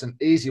so there's an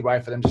easy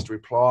way for them just to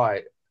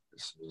reply.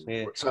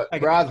 So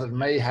rather than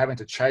me having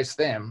to chase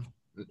them,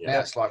 now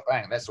it's like,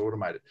 bang, that's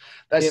automated.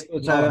 That's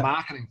not a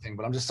marketing thing,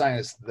 but I'm just saying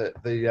it's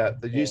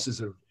the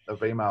uses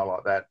of email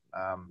like that.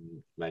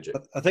 Magic.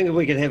 I think if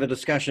we could have a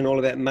discussion all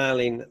about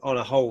mailing on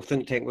a whole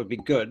think tank would be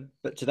good,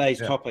 but today's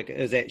topic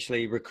is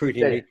actually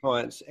recruiting new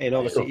clients, and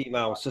obviously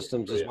email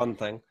systems is one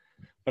thing.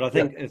 But I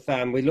think if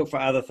we look for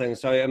other things,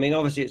 so I mean,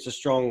 obviously it's a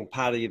strong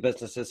part of your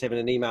business is having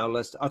an email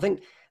list. I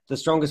think the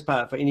strongest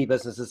part for any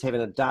business is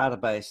having a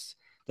database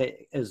that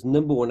is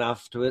nimble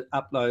enough to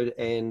upload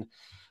and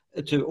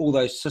to all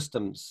those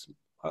systems.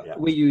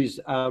 We use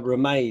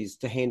Remaze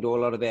to handle a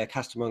lot of our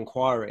customer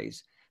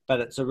inquiries, but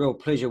it's a real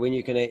pleasure when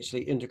you can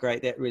actually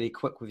integrate that really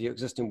quick with your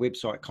existing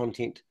website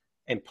content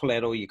and pull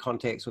out all your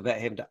contacts without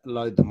having to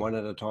load them one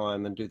at a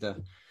time and do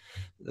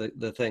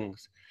the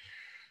things.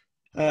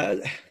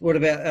 What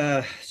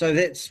about, so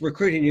that's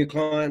recruiting new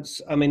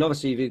clients. I mean,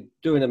 obviously, if you're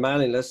doing a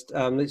mailing list,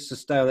 let's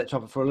just stay on that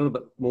topic for a little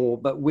bit more,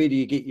 but where do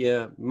you get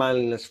your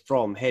mailing list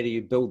from? How do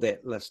you build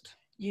that list?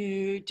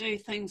 You do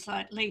things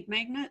like lead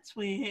magnets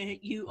where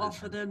you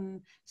offer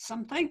them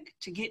something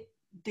to get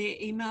their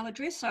email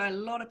address. So a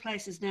lot of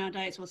places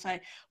nowadays will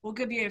say, we'll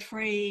give you a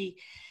free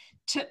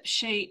tip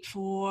sheet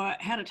for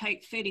how to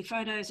take 30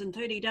 photos in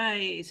 30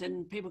 days,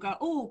 and people go,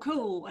 oh,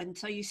 cool. And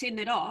so you send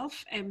it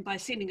off, and by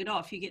sending it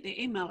off, you get their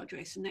email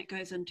address, and that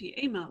goes into your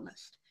email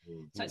list.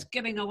 Mm-hmm. So it's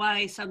giving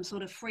away some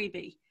sort of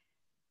freebie.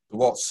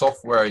 What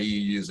software are you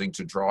using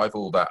to drive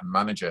all that and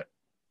manage it?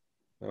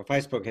 Well,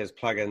 Facebook has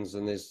plugins,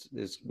 and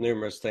there's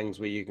numerous things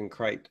where you can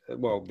create,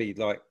 well, be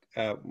like,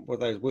 what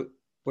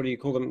do you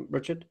call them,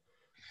 Richard?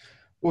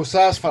 Well,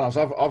 sales funnels,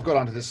 I've got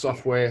onto this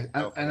software,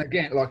 and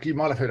again, like you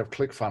might have heard of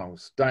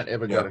ClickFunnels. Don't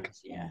ever go to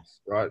ClickFunnels,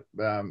 right?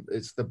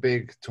 It's the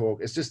big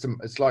talk. It's just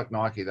it's like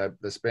Nike. They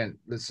spent.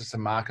 It's just a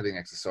marketing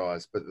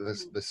exercise, but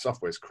the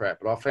software's crap.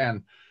 But I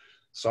found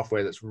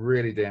software that's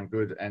really damn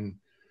good, and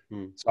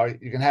so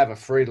you can have a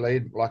free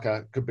lead, like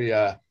could be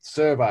a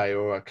survey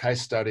or a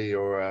case study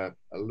or a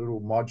little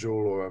module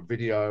or a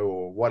video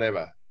or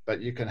whatever.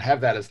 But you can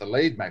have that as the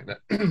lead magnet.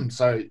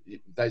 So you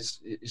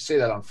see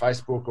that on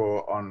Facebook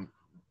or on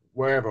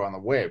wherever on the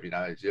web,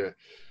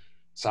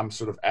 some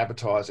sort of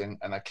advertising,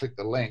 and they click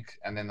the link,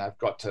 and then they've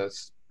got to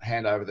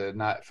hand over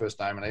their first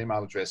name and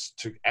email address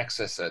to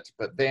access it.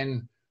 But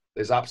then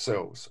there's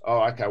upsells.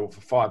 Oh, okay, well,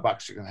 for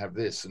 $5 you can have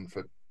this, and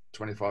for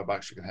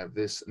 $25 you can have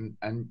this,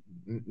 and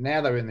now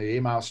they're in the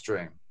email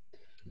stream.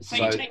 So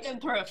you take them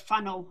through a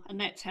funnel,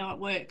 and that's how it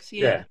works.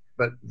 Yeah.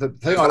 But the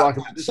thing I like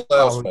about this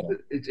funnel,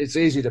 it's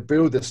easy to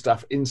build this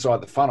stuff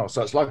inside the funnel.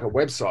 So it's like a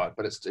website,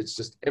 but it's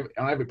just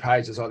on every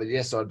page there's either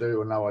yes I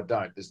do or no I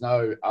don't. There's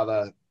no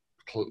other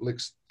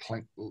links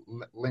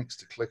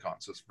to click on.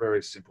 So it's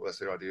very simple. That's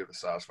the idea of the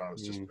sales funnel.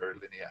 It's just very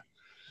linear.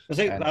 I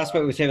think last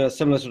week we was having a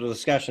similar sort of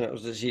discussion. It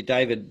was actually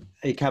David.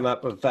 He came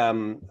up with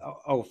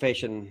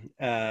old-fashioned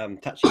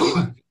touchy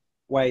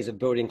ways of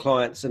building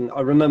clients. And I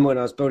remember when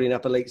I was building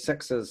up Elite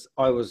Sixes,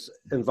 I was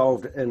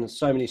involved in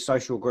so many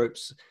social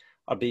groups.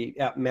 I'd be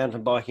out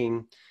mountain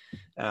biking,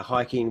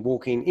 hiking,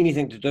 walking,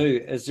 anything to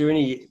do. Is there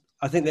any,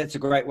 I think that's a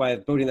great way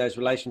of building those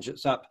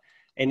relationships up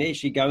and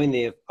actually going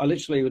there. I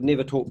literally would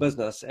never talk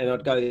business, and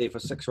I'd go there for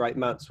 6 or 8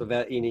 months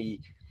without any,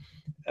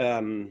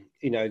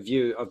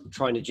 view of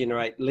trying to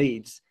generate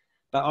leads.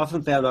 But I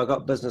often found I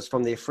got business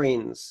from their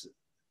friends.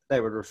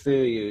 They would refer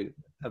you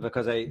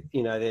because they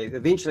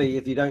eventually,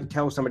 if you don't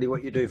tell somebody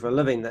what you do for a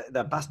living,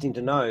 they're busting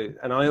to know.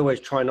 And I always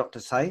try not to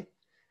say,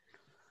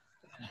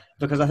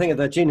 because I think if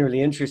they're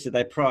genuinely interested,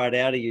 they pry it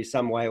out of you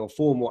some way or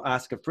form, or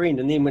ask a friend.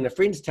 And then when a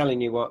friend's telling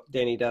you what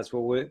Danny does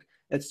for work,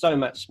 it's so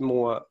much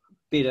more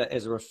better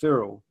as a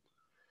referral,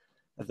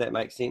 if that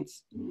makes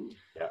sense.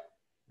 Yeah.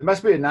 There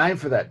must be a name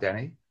for that,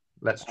 Danny.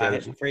 That's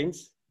strategy.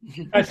 Friends.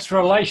 That's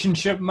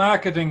relationship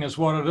marketing is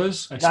what it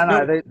is. It's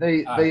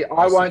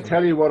I won't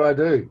tell you what I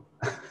do.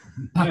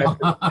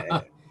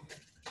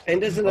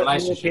 And isn't it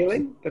more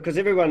appealing? Because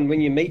everyone,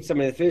 when you meet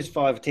somebody, the first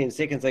 5 or 10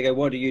 seconds, they go,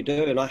 what do you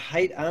do? And I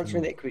hate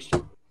answering that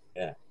question.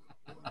 Yeah.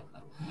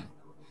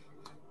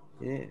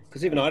 Yeah,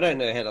 because even I don't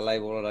know how to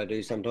label what I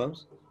do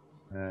sometimes.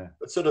 Yeah.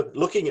 But sort of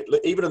looking at,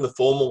 even in the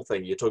formal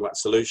thing, you're talking about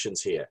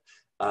solutions here.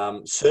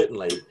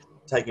 Certainly,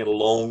 taking a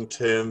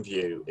long-term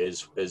view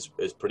is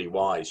pretty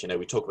wise.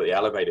 We talk about the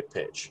elevator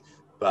pitch,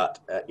 but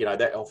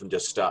that often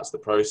just starts the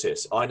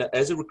process. I know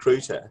as a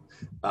recruiter,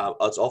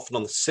 it's often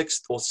on the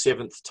 6th or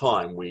 7th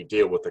time we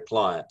deal with a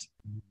client,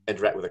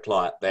 interact with a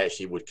client, they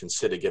actually would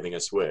consider giving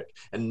us work.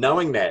 And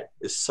knowing that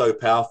is so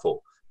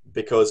powerful,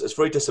 because it's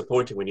very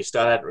disappointing when you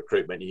start out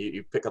recruitment,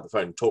 you pick up the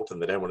phone and talk to them,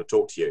 they don't want to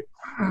talk to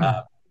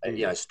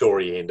you,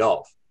 story end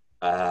of.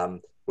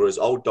 Whereas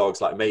old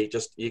dogs like me,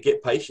 you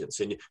get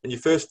patience, and your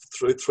first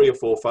 3 or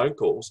 4 phone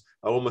calls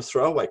are almost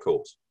throwaway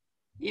calls.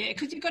 Yeah,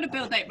 because you've got to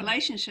build that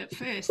relationship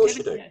first. Of course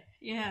you do.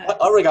 Yeah.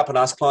 I ring up and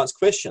ask clients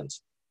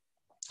questions.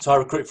 So I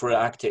recruit for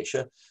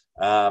architecture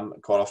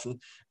quite often,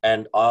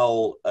 and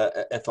I'll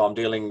if I'm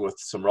dealing with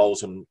some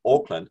roles in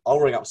Auckland, I'll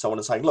ring up someone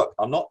and say, look,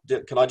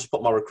 can I just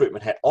put my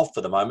recruitment hat off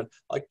for the moment?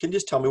 Can you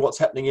just tell me what's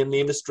happening in the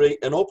industry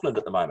in Auckland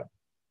at the moment?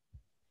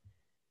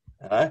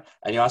 And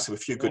you ask them a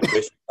few good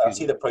questions. I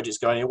see the project's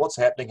going here. What's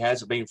happening?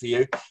 How's it been for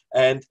you?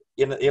 And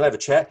you'll have a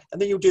chat,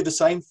 and then you'll do the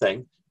same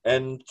thing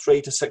in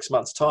 3 to 6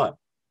 months' time.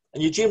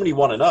 And you generally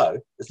want to know,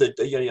 is that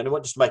you're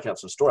not just making up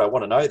some story. I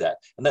want to know that,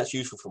 and that's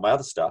useful for my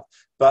other stuff.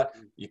 But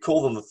you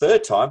call them the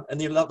 3rd time, and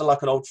they're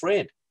like an old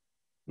friend.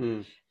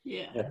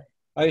 Yeah.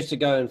 I used to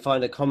go and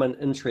find a common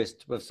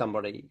interest with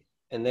somebody,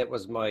 and that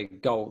was my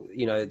goal.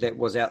 That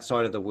was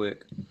outside of the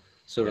work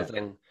sort of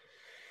thing.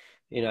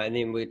 And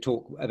then we'd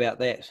talk about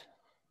that.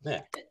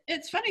 Yeah.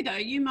 It's funny though,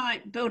 you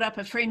might build up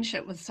a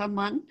friendship with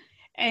someone,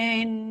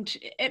 and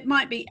it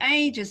might be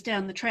ages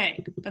down the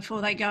track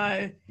before they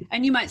go,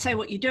 and you might say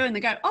what you do, and they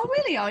go, oh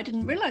really, I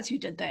didn't realize you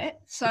did that.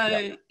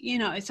 So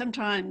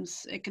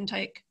sometimes it can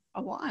take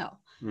a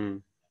while.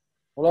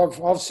 Well,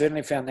 I've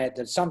certainly found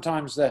that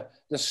sometimes the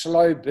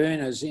slow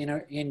burners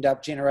end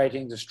up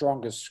generating the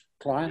strongest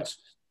clients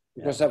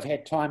because they've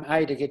had time,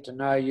 A, to get to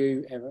know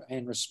you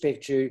and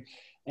respect you.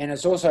 And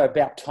it's also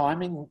about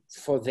timing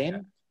for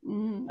them.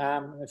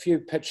 If you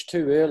pitch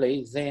too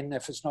early, then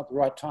if it's not the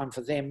right time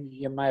for them,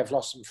 you may have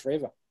lost them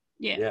forever.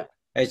 Yeah.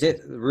 Is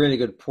that a really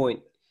good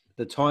point?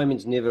 The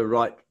timing's never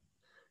right.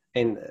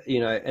 And,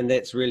 and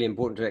that's really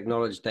important to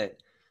acknowledge that,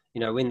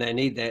 when they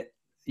need that,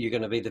 you're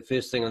going to be the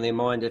first thing on their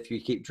mind if you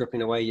keep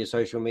dripping away your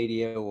social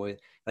media or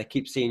they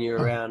keep seeing you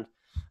around.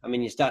 I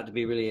mean, you start to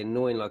be really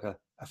annoying like a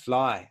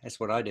fly. That's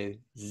what I do.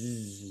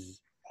 Zzz.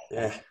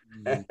 Yeah.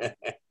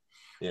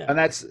 Yeah. And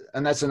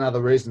that's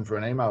another reason for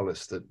an email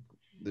list that,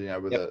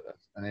 with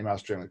an email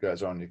stream that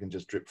goes on, you can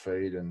just drip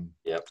feed and.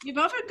 Yep. You've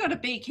often got to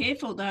be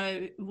careful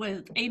though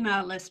with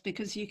email lists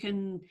because you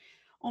can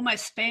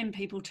almost spam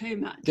people too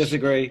much.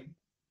 Disagree.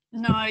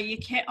 No, you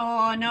can't.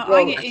 Oh, no, Well,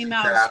 I get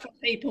emails from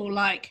people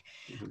like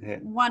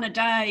one a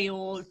day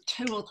or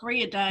 2 or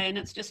 3 a day, and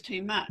it's just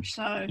too much.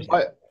 So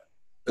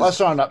I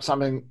signed up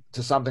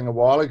to something a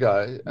while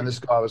ago, and this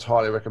guy was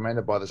highly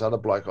recommended by this other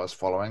bloke I was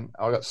following.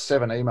 I got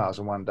 7 emails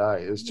in one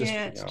day. It was just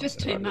it's just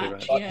too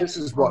much. Like, this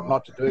is what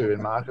not to do in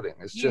marketing.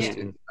 It's just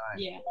insane.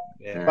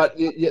 Yeah. But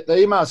the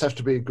emails have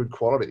to be good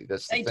quality.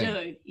 That's the thing.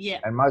 They do. Yeah.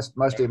 And most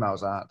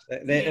emails aren't.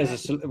 That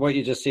is what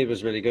you just said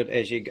was really good.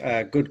 Actually,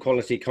 good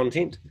quality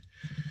content.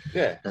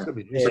 Yeah, it's gotta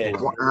be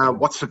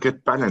what's a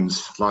good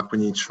balance? Like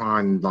when you try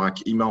and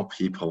email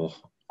people,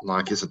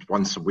 is it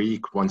once a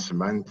week, once a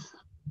month?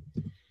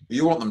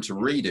 You want them to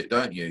read it,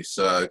 don't you?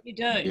 So you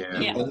do.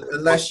 Yeah.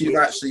 Unless you've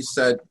actually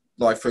said,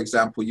 like, for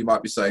example, you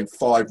might be saying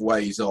 5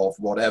 ways of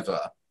whatever,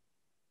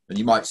 and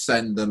you might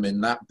send them in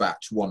that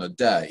batch 1 a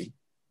day.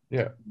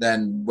 Yeah.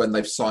 Then when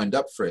they've signed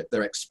up for it,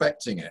 they're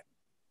expecting it.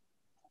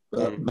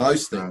 But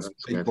most things,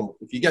 people,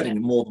 if you're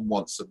getting more than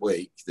once a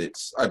week,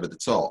 it's over the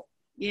top.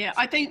 Yeah,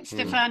 I think,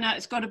 Stefano,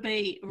 it's got to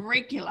be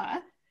regular,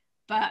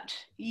 but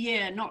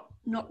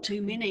not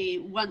too many,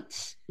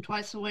 once,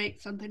 twice a week,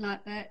 something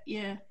like that.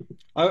 Yeah.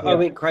 I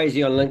went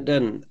crazy on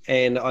LinkedIn,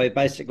 and I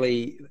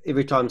basically,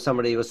 every time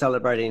somebody was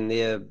celebrating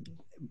their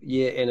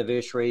year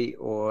anniversary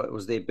or it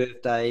was their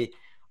birthday,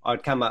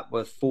 I'd come up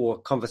with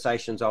 4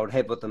 conversations I would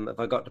have with them.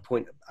 If I got to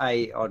point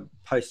A, I'd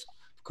post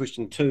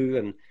question 2,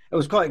 and it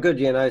was quite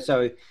good,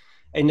 so.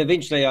 And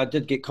eventually I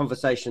did get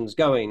conversations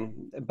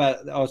going,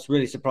 but I was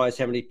really surprised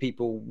how many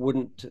people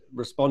wouldn't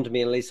respond to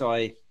me unless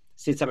I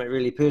said something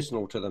really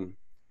personal to them.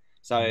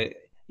 So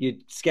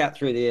you'd scout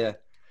through their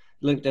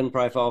LinkedIn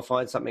profile,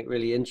 find something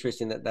really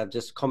interesting that they've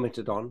just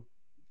commented on,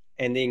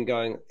 and then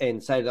going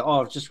and say that, I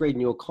was just reading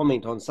your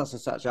comment on such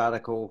and such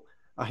article.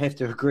 I have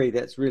to agree,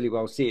 that's really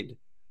well said,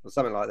 or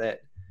something like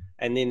that.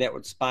 And then that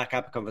would spark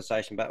up a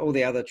conversation. But all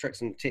the other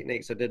tricks and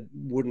techniques I did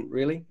wouldn't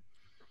really.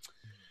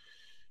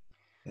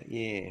 But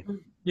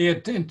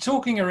and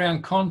talking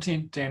around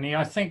content, Danny,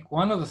 I think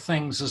one of the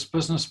things as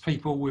business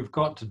people we've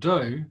got to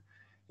do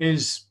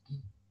is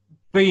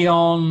be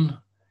on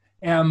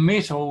our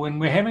mettle when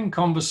we're having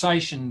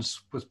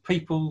conversations with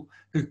people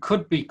who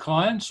could be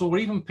clients or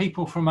even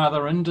people from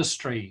other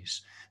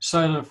industries,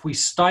 so that if we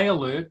stay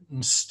alert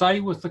and stay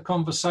with the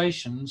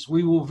conversations,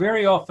 we will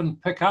very often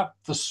pick up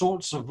the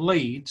sorts of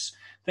leads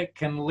that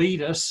can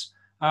lead us,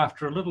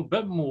 after a little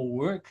bit more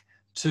work,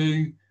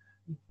 to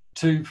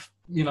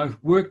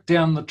work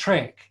down the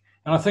track.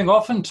 And I think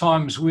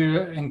oftentimes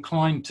we're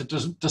inclined to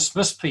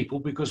dismiss people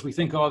because we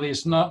think,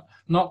 there's not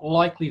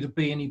likely to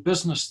be any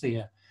business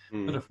there.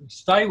 But if we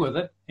stay with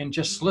it and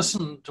just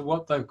listen to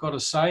what they've got to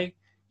say,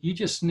 you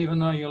just never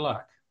know your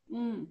luck.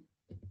 And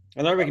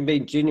I reckon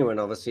being genuine,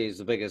 obviously, is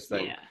the biggest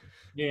thing.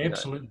 Yeah,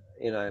 absolutely.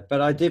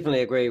 But I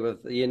definitely agree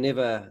with, you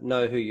never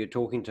know who you're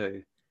talking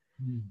to.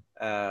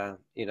 Like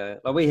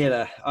we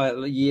had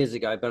years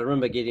ago, but I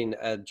remember getting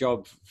a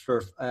job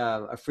for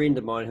a friend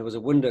of mine who was a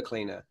window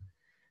cleaner,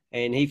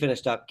 and he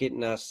finished up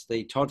getting us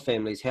the Todd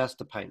family's house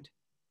to paint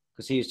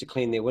because he used to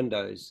clean their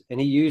windows, and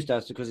he used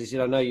us because he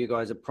said, I know you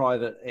guys are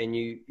private and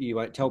you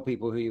won't tell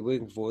people who you're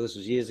working for. This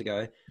was years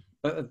ago,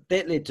 but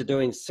that led to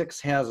doing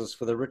 6 houses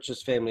for the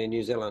richest family in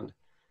New Zealand,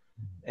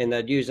 and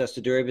they'd use us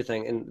to do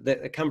everything, and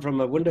that come from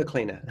a window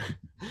cleaner.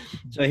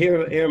 So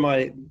here am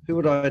I, who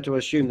would I to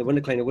assume the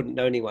window cleaner wouldn't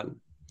know anyone?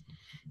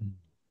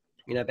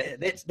 But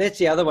that's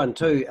the other one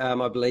too,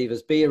 I believe,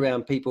 is be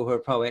around people who are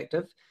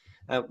proactive.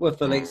 With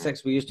the Elite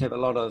 6, we used to have a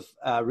lot of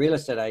real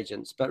estate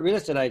agents, but real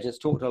estate agents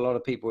talk to a lot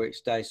of people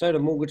each day. So do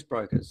mortgage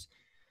brokers,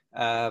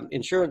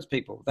 insurance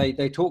people.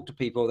 They talk to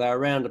people. They're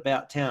around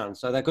about town.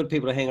 So they're good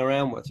people to hang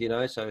around with,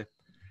 So,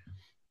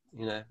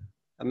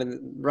 I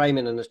mean,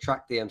 Raymond in his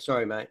truck there, I'm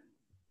sorry, mate.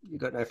 You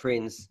got no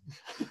friends.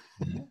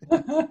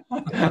 But,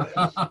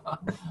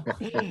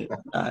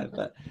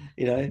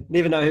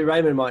 never know who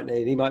Raymond might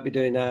need. He might be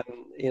doing, I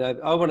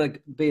want to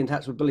be in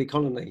touch with Billy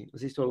Connolly.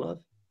 Was he still alive?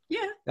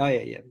 Yeah. Oh,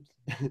 yeah.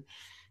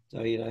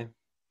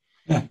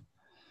 So,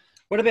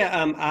 what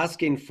about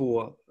asking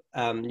for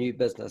new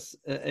business?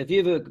 Have you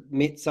ever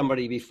met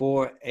somebody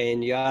before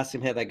and you ask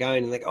them how they're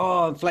going and they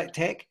go, I'm flat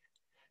tack?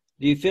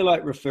 Do you feel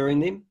like referring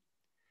them?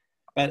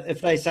 But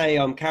if they say,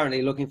 I'm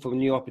currently looking for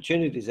new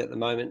opportunities at the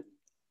moment,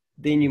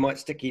 then you might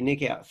stick your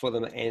neck out for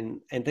them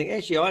and think,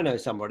 actually, I know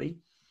somebody.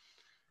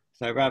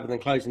 So rather than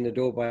closing the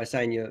door by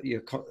saying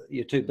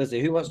you're too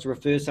busy, who wants to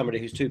refer somebody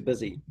who's too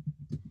busy?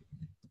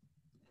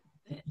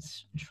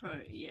 That's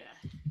true, yeah.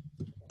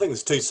 I think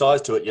there's two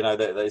sides to it. You know,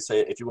 they say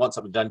if you want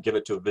something done, give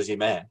it to a busy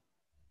man.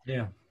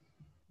 Yeah.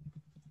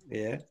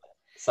 Yeah.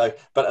 So,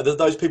 but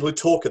those people who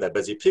talk are they're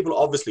busy. People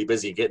are obviously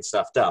busy getting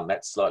stuff done.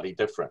 That's slightly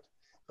different.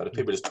 But if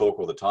people just talk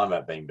all the time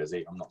about being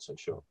busy, I'm not so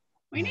sure.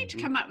 We need to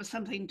come up with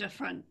something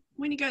different.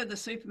 When you go to the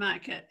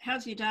supermarket,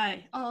 how's your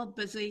day? Oh,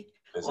 busy.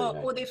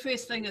 Or their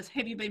first thing is,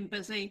 have you been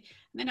busy?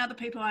 And then other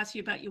people ask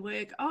you about your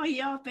work. Oh,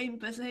 yeah, I've been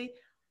busy.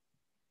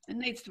 It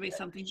needs to be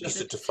something just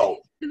better. a default.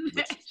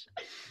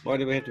 Why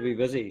do we have to be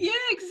busy? Yeah,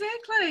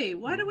 exactly.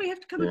 Why do we have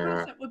to come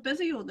across that we're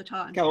busy all the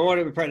time? Come on, why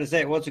don't we practice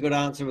that? What's a good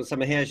answer with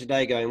someone? How's your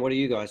day going? What do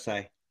you guys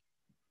say?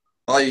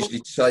 I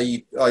usually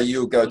say,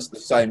 you'll go to the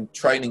same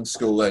training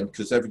school then,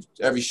 because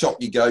every shop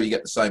you go, you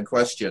get the same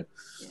question.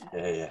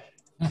 Yeah.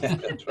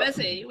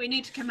 Busy. We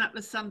need to come up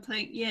with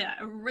something,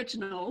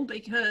 original,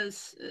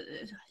 because,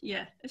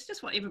 it's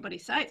just what everybody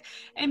says.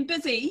 And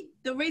busy,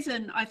 the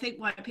reason I think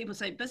why people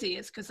say busy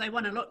is because they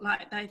want to look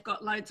like they've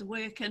got loads of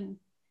work and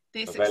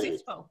they're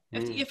successful.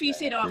 If you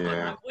said, I've got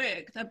no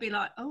work, they'd be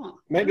like, oh.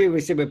 Maybe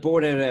we said we're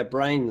bored out of our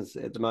brains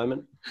at the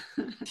moment.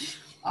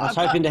 I was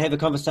hoping to have a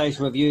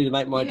conversation with you to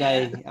make my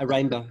day a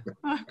rainbow.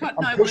 I've got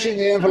I'm pushing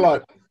the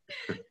envelope.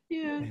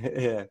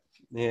 Yeah.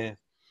 Yeah.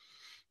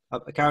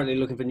 I'm currently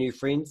looking for new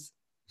friends.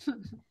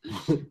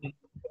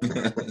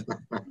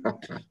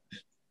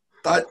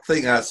 I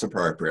think that's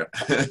appropriate.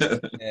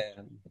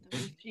 Yeah.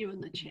 You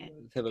in the chat.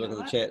 Let's have a look at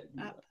the chat.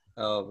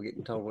 Oh, we're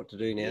getting told what to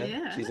do now.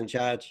 Yeah. She's in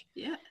charge.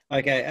 Yeah.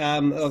 Okay.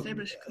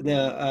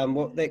 Now,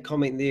 what that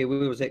comment there?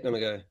 Where was that going to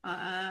go?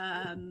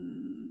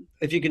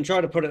 If you can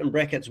try to put it in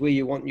brackets where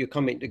you want your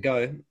comment to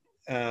go.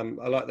 I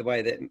like the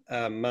way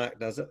that Mark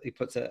does it. He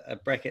puts a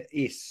bracket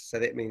S, so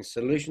that means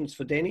solutions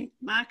for Danny.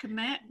 Mark and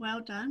Matt,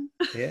 well done.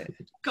 Yeah.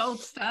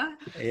 Gold star.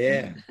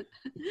 Yeah.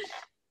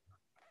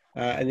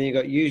 And then you've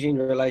got using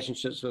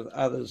relationships with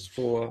others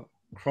for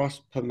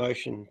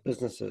cross-promotion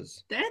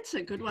businesses. That's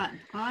a good one.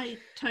 I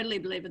totally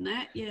believe in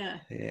that, yeah.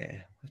 Yeah.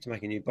 I have to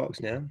make a new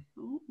box now.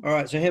 Ooh. All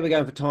right, so how are we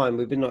going for time?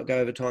 We did not go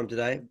over time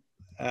today.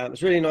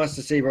 It's really nice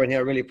to see everyone here.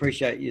 I really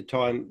appreciate your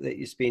time that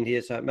you spend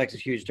here, so it makes a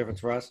huge difference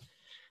for us.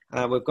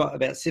 We've got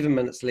about 7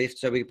 minutes left,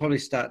 so we can probably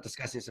start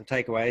discussing some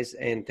takeaways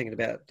and thinking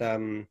about,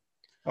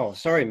 oh,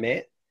 sorry,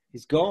 Matt,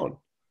 he's gone.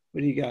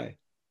 Where did he go?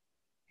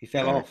 He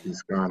fell off.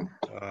 He's gone.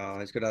 Oh,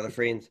 he's got other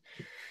friends.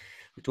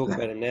 We'll talk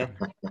about him now.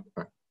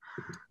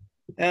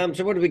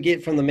 So what did we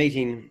get from the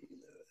meeting?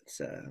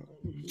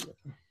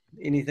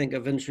 Anything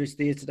of interest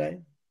there today?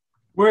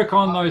 Work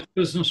on those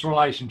business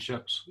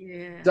relationships.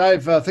 Yeah.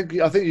 Dave, I think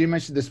you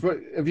mentioned this, but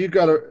have you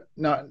got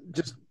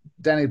just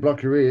Danny,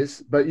 block your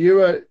ears, but you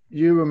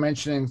were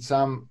mentioning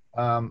some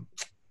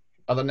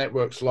other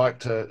networks like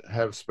to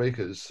have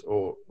speakers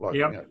or like.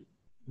 Yep.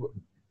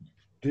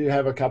 Do you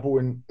have a couple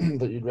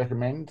that you'd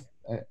recommend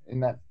in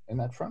that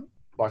front?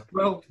 Like,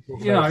 well,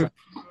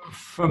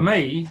 for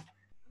me,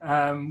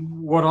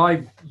 what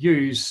I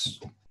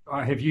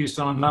have used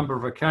on a number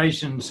of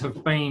occasions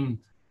have been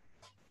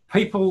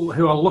people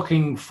who are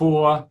looking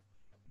for,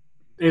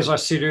 as I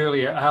said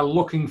earlier, are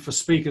looking for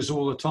speakers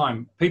all the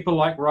time. People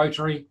like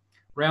Rotary,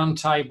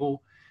 Roundtable.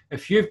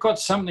 If you've got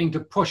something to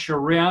push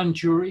around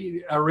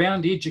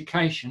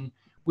education,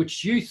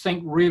 which you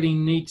think really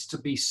needs to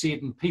be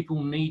said and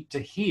people need to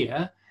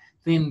hear,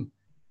 then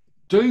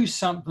do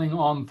something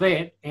on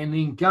that and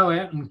then go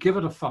out and give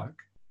it a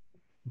folk.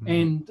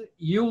 And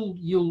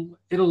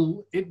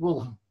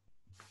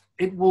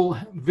it will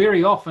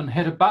very often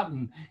hit a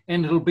button,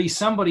 and it'll be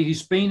somebody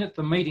who's been at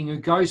the meeting who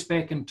goes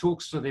back and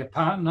talks to their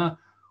partner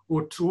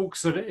or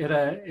talks at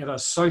a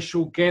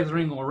social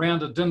gathering or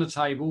around a dinner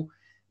table,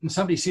 and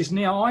somebody says,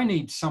 now I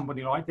need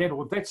somebody like that,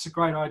 or that's a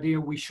great idea,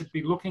 we should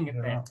be looking at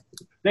that.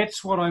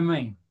 That's what I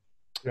mean.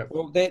 Yeah.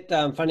 Well, that,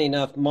 funny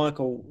enough,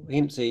 Michael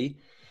Hempsey,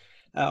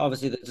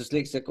 obviously the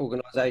dyslexic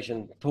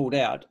organisation, pulled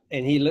out,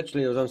 and he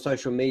literally was on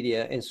social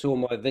media and saw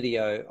my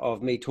video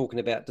of me talking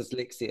about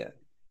dyslexia.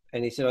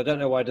 And he said, I don't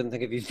know why I didn't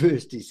think of you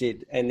first, he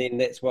said, and then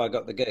that's why I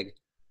got the gig.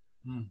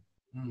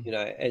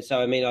 And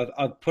so, I mean,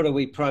 I've put a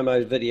wee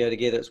promo video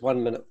together. It's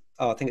 1 minute,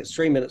 I think it's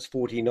 3 minutes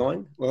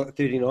 39, well,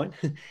 39.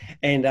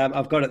 And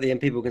I've got it there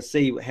and people can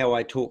see how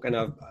I talk. And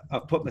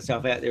I've put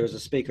myself out there as a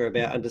speaker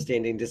about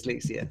understanding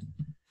dyslexia.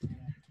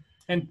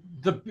 And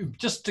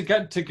just to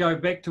go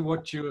back to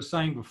what you were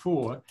saying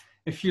before,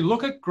 if you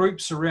look at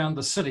groups around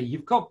the city,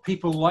 you've got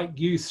people like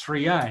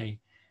U3A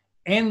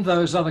and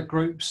those other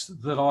groups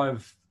that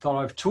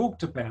I've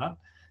talked about.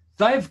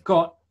 They've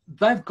got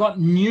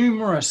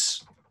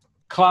numerous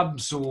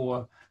clubs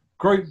or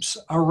groups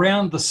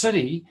around the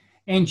city,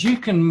 and you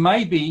can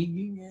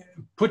maybe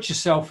put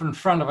yourself in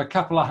front of a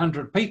couple of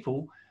hundred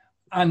people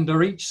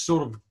under each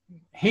sort of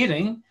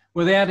heading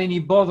without any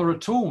bother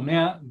at all.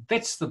 Now,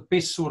 that's the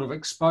best sort of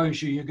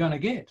exposure you're going to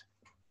get.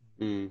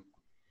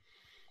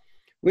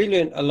 We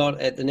learned a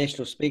lot at the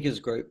National Speakers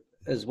Group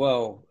as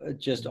well,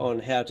 just on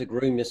how to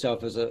groom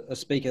yourself as a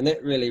speaker, and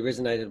that really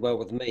resonated well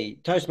with me.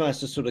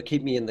 Toastmasters sort of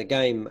keep me in the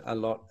game a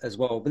lot as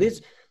well. But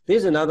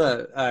there's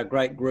another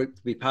great group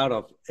to be part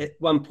of. At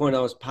one point,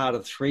 I was part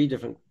of 3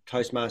 different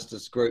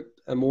Toastmasters group: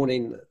 a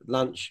morning,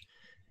 lunch,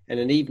 and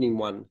an evening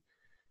one.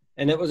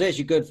 And it was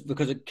actually good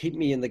because it kept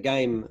me in the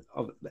game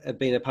of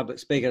being a public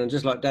speaker. And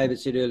just like David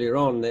said earlier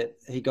on, that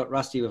he got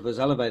rusty with his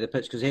elevator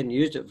pitch because he hadn't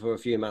used it for a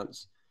few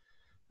months.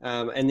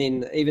 And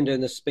then even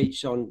doing the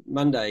speech on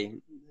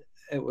Monday,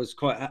 it was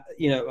quite,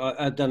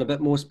 I've done a bit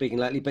more speaking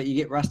lately, but you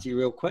get rusty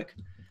real quick.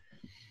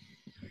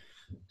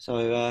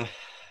 So,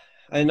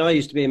 and I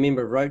used to be a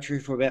member of Rotary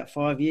for about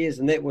 5 years,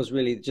 and that was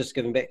really just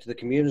giving back to the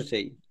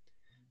community.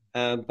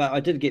 But I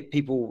did get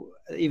people,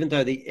 even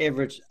though the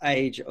average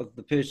age of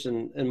the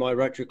person in my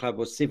Rotary Club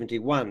was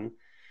 71,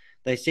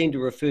 they seemed to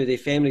refer their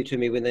family to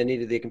me when they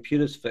needed their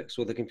computers fixed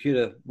or the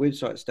computer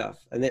website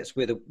stuff. And that's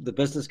where the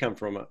business come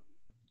from it.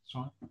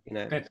 That's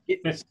right.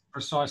 That's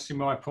precisely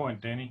my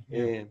point, Danny.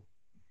 Yeah.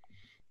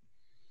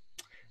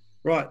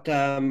 Right.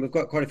 We've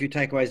got quite a few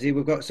takeaways there.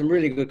 We've got some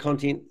really good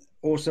content.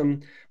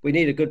 Awesome. We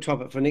need a good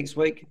topic for next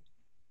week.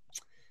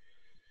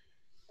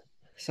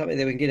 Something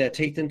that we can get our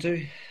teeth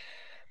into.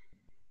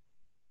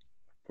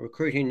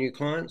 Recruiting new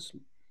clients.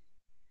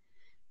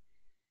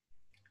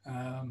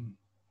 How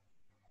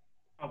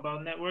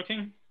about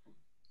networking?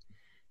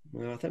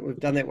 Well, I think we've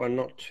done that one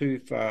not too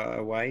far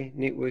away.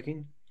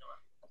 Networking.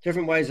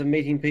 Different ways of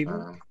meeting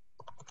people.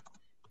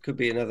 Could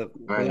be another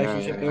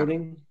relationship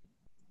building.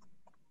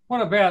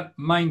 What about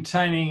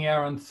maintaining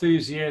our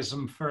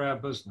enthusiasm for our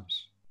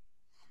business?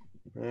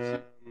 Yeah.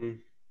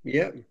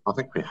 I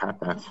think we had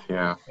that,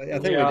 yeah. I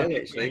think we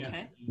did actually.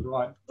 Yeah.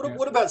 Right.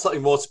 What about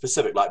something more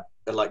specific, like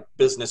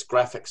business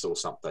graphics or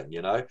something?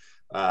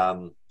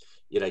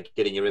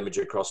 Getting your image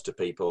across to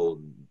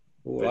people.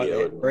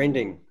 Like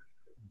branding.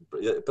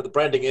 But the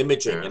branding,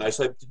 imaging,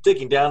 so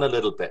digging down a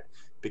little bit,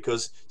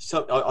 because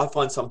I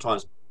find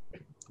sometimes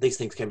these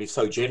things can be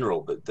so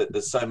general that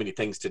there's so many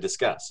things to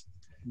discuss.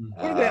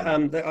 What about I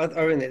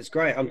mean, that's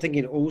great. I'm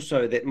thinking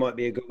also that might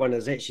be a good one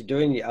is actually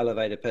doing the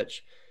elevator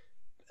pitch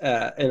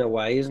in a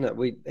way, isn't it?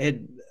 We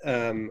had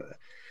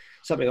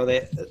something on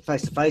that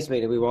face-to-face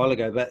meeting a while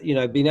ago, but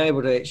being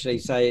able to actually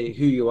say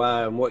who you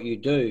are and what you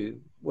do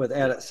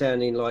without it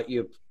sounding like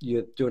you're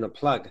doing a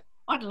plug.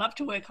 I'd love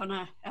to work on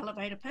an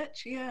elevator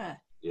pitch. Yeah.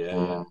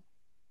 Yeah.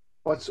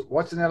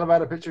 What's an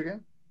elevator pitch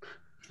again?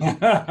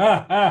 I'm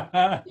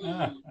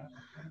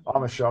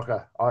a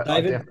shocker.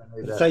 I definitely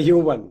need that. Say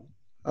your one.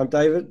 I'm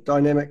David,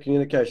 Dynamic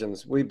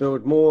Communications. We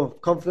build more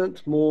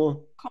confident,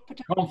 more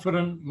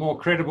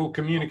credible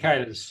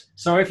communicators.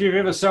 So if you've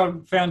ever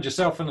found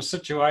yourself in a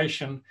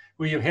situation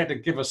where you've had to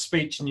give a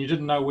speech and you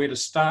didn't know where to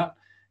start,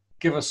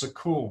 give us a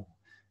call.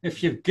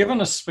 If you've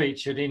given a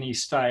speech at any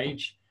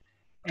stage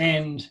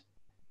and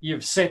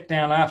you've sat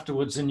down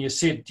afterwards and you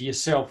said to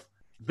yourself,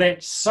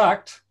 that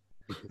sucked,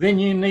 then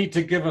you need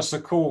to give us a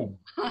call.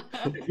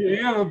 If you've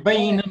ever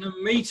been in a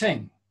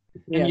meeting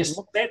and you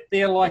sat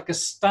there like a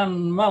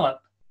stunned mullet,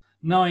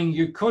 knowing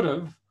you could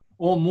have,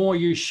 or more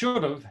you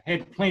should have,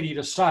 had plenty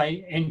to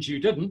say and you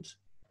didn't,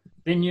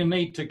 then you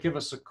need to give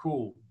us a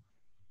call.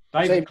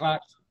 David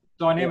Clarkson,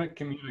 Dynamic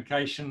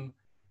Communication,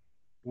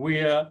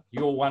 we're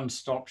your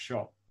one-stop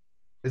shop.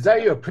 Is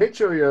that your pitch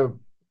or your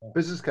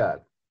business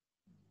card?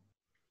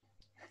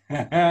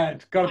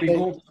 It's got to be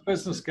more than a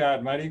business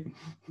card, matey.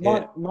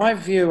 My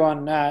view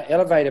on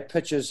elevator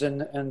pitches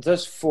in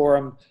this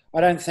forum,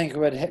 I don't think it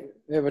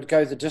would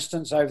go the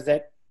distance over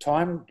that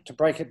time to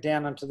break it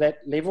down into that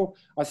level.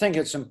 I think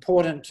it's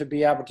important to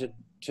be able to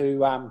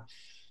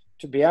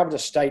be able to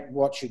state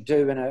what you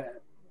do in an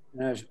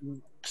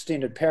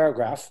extended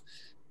paragraph,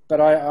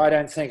 but I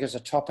don't think as a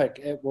topic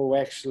it will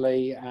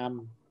actually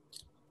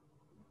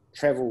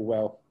travel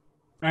well.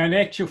 In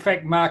actual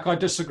fact, Mark, I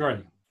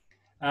disagree.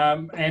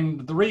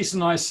 And the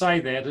reason I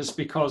say that is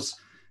because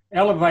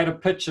elevator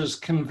pitches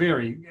can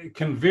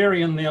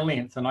vary in their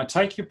length. And I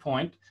take your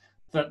point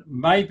that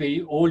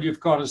maybe all you've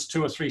got is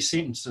 2 or 3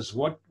 sentences,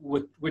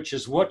 which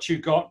is what you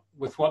got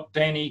with what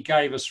Danny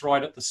gave us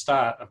right at the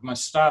start of my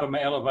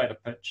elevator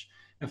pitch.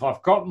 If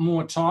I've got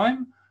more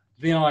time,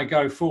 then I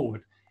go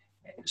forward.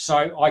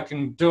 So I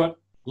can do it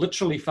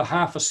literally for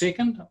half a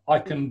second. I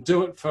can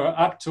do it for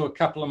up to a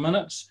couple of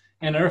minutes.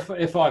 And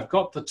if I've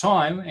got the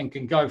time and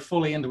can go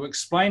fully into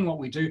explain what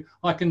we do,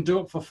 I can do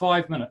it for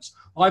 5 minutes.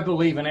 I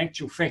believe in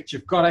actual fact,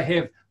 you've got to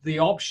have the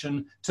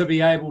option to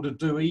be able to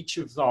do each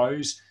of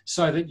those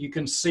so that you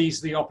can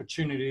seize the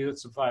opportunity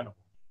that's available.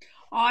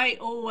 I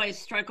always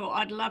struggle.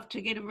 I'd love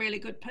to get a really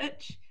good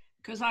pitch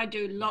because I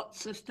do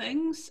lots of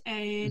things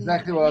and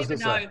exactly what I was going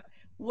to say.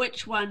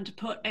 Which one to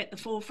put at the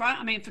forefront.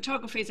 I mean,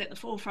 photography is at the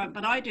forefront,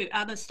 but I do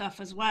other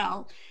stuff as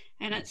well.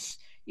 And it's,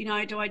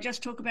 do I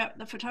just talk about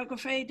the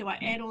photography? Do I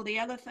add all the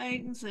other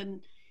things?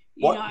 And,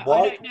 I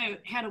don't know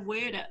how to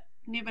word it.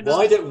 Never know.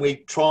 Why don't we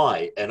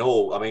try and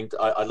all? I mean,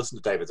 I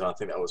listened to David's and I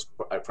think that was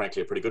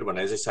frankly a pretty good one.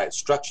 As I say, it's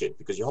structured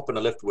because you hop in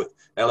a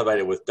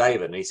elevator with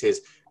David and he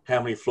says,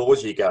 how many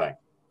floors are you going?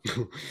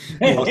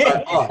 I'll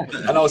say, oh,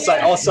 and I'll say,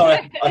 oh,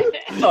 sorry,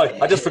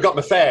 I just forgot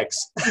my fags.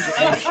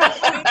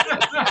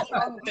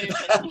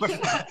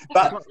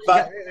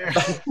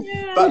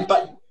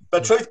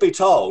 but truth be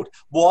told,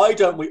 why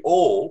don't we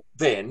all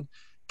then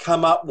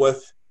come up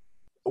with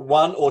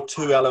 1 or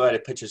 2 elevator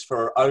pitches for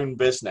our own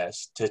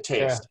business to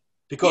test?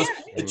 Because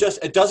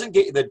it doesn't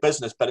get you the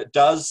business, but it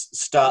does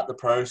start the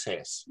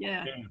process.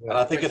 Yeah. And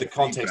I think in the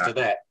context of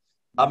that,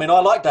 I mean, I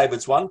like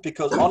David's one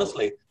because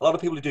honestly, a lot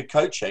of people who do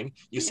coaching,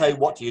 you say,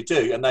 what do you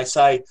do? And they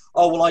say,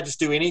 oh, well, I just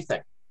do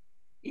anything.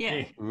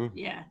 Yeah.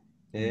 Yeah.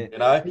 You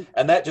know,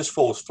 and that just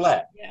falls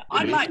flat. Yeah.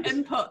 I'd like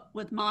input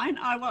with mine.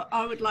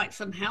 I would like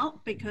some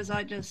help because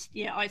I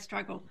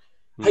struggle.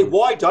 Hey,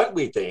 why don't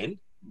we then?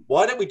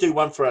 Why don't we do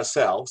one for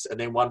ourselves and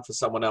then one for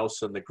someone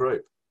else in the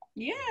group?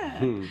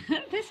 Yeah.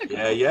 That's a good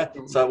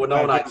one. So we're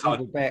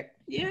not back.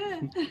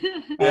 Yeah.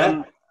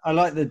 I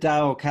like the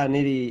Dale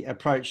Carnegie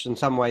approach in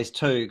some ways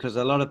too, because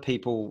a lot of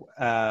people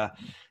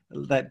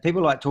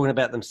people like talking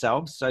about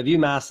themselves. So if you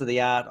master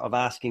the art of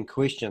asking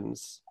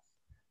questions,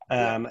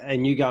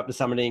 and you go up to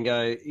somebody and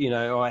go, you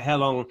know, how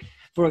long,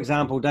 for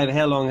example, David,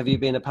 how long have you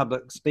been a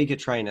public speaker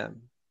trainer?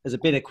 Is a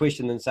better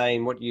question than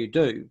saying, what do you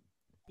do?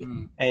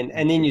 And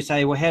then you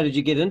say, well, how did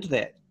you get into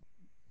that?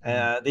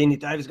 Then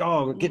David's go,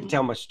 oh, I get to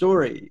tell my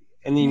story.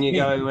 And then you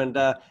go, and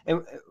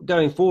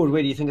going forward,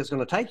 where do you think it's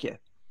going to take you?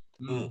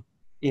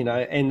 You know,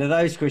 and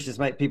those questions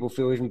make people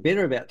feel even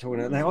better about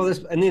talking. And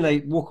then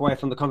they walk away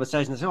from the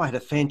conversation and say, oh, I had a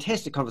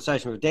fantastic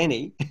conversation with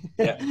Danny.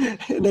 Yeah.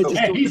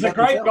 He's a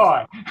great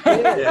guy.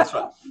 Yeah, that's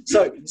right.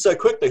 So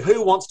quickly,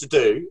 who wants to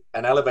do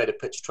an elevator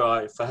pitch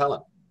try for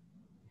Helen?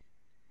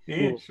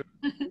 Yeah, sure.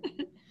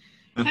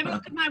 Have a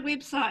look at my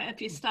website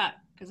if you start.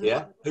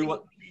 Yeah. Good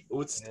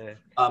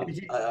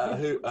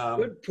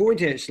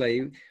point,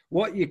 actually.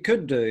 What you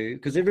could do,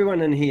 because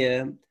everyone in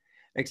here,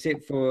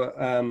 except for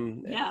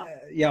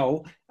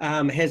Yol,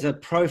 has a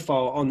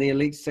profile on the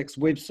Elite 6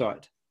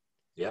 website.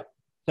 Yeah.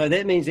 So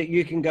that means that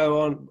you can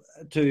go on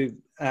to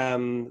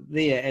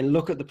there and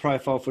look at the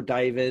profile for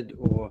David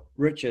or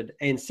Richard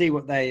and see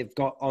what they've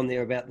got on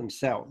there about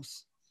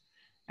themselves.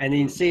 And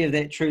then see if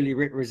that truly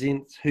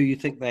represents who you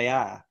think they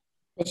are.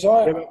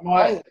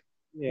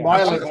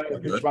 My elevator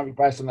pitch won't be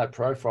based on that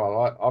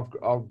profile.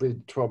 I'll be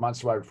 12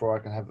 months away before I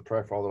can have the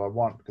profile that I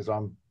want because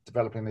I'm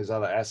developing these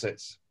other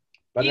assets.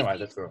 But anyway,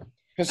 that's all right.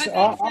 That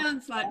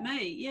sounds like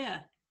me, yeah.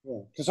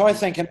 Because I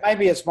think, and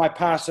maybe it's my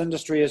past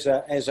industry as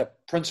a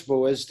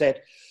principle, is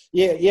that,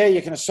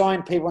 you can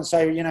assign people and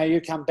say, you know,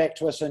 you come back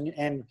to us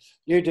and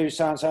you do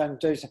so-and-so and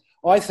do so.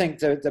 I think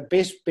the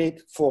best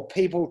bet for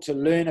people to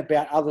learn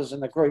about others in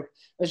the group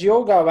is you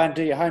all go away and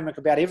do your homework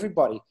about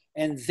everybody.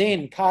 And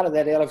then part of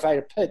that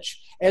elevator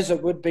pitch, as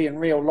it would be in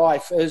real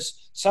life,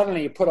 is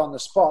suddenly you're put on the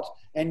spot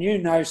and you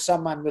know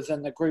someone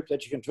within the group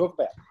that you can talk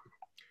about.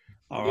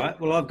 All right.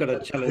 Well, I've got a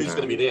challenge. Who's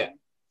going to be there?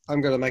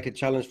 I'm going to make a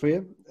challenge for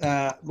you.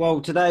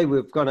 Well, today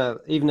we've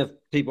got even if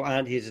people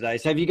aren't here today.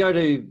 So if you go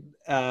to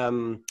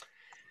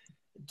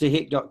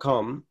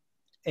heck.com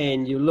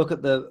and you look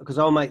at because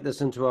I'll make this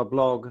into a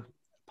blog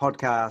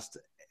podcast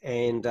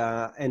and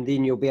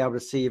then you'll be able to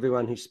see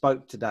everyone who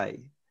spoke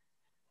today.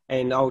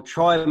 And I'll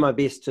try my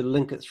best to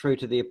link it through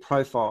to their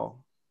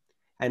profile.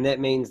 And that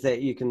means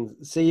that you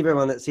can see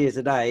everyone that's here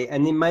today.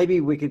 And then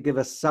maybe we could give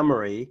a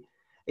summary,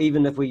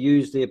 even if we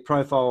use their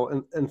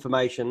profile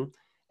information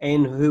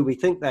and who we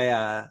think they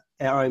are,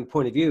 our own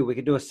point of view, we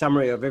could do a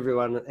summary of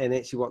everyone and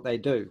actually what they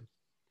do.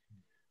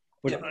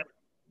 Would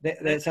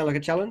that sound like a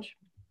challenge?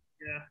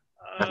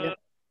 Yeah.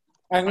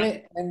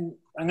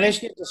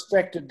 Unless you get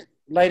distracted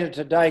later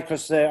today,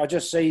 because I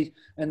just see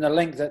in the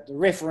link that the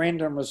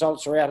referendum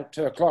results are out at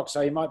 2:00, so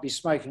you might be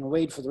smoking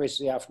weed for the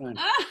rest of the afternoon.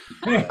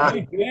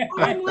 I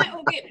might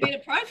all get better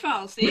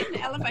profiles then,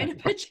 elevator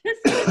pitches.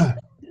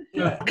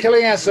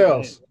 Killing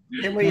ourselves.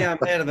 Can we,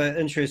 out of an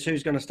interest,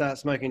 who's going to start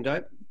smoking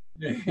dope?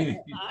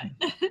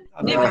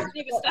 Never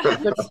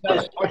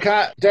start.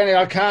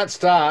 I can't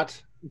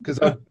start because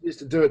I used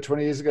to do it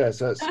 20 years ago,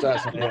 so it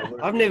starts.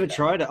 I've never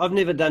tried it. I've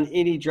never done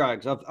any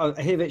drugs. I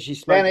have actually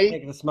smoked a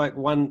packet of smoke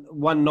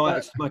one night.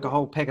 I smoke a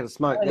whole packet of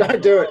smoke.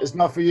 Don't do it. It's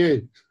not for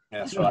you.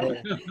 That's right.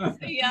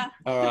 Yeah.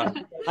 All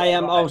right. Hey,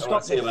 I'll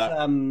stop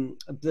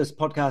this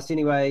podcast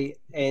anyway,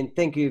 and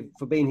thank you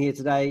for being here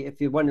today.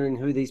 If you're wondering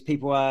who these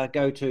people are,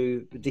 go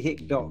to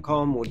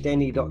theheck.com or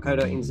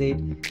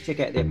danny.co.nz, check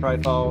out their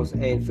profiles,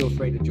 and feel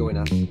free to join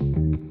us.